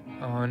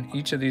on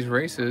each of these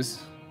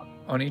races,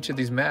 on each of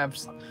these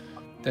maps,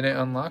 then it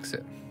unlocks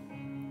it.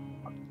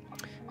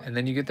 And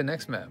then you get the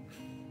next map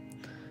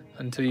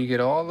until you get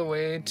all the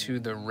way to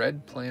the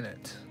red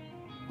planet.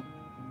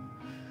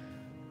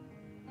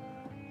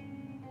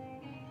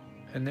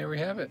 And there we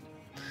have it.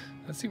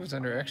 Let's see what's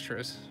under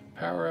extras.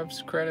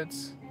 Power-ups,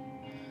 credits,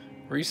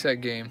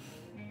 reset game.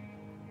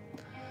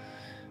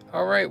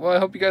 Alright, well, I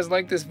hope you guys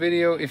liked this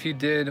video. If you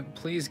did,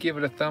 please give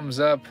it a thumbs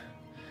up.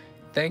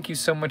 Thank you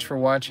so much for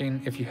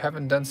watching. If you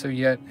haven't done so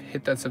yet,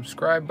 hit that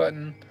subscribe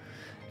button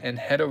and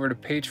head over to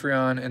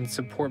Patreon and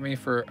support me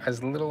for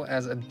as little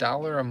as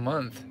 $1 a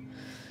month.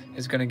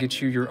 Is going to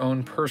get you your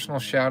own personal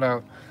shout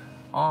out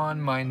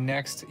on my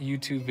next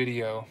YouTube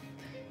video.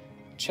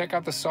 Check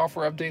out the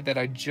software update that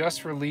I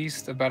just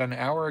released about an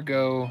hour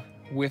ago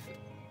with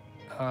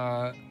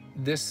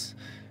this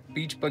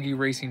Beach Buggy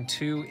Racing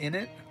 2 in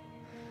it.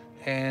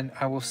 And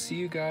I will see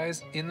you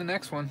guys in the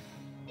next one.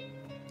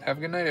 Have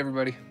a good night,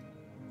 everybody.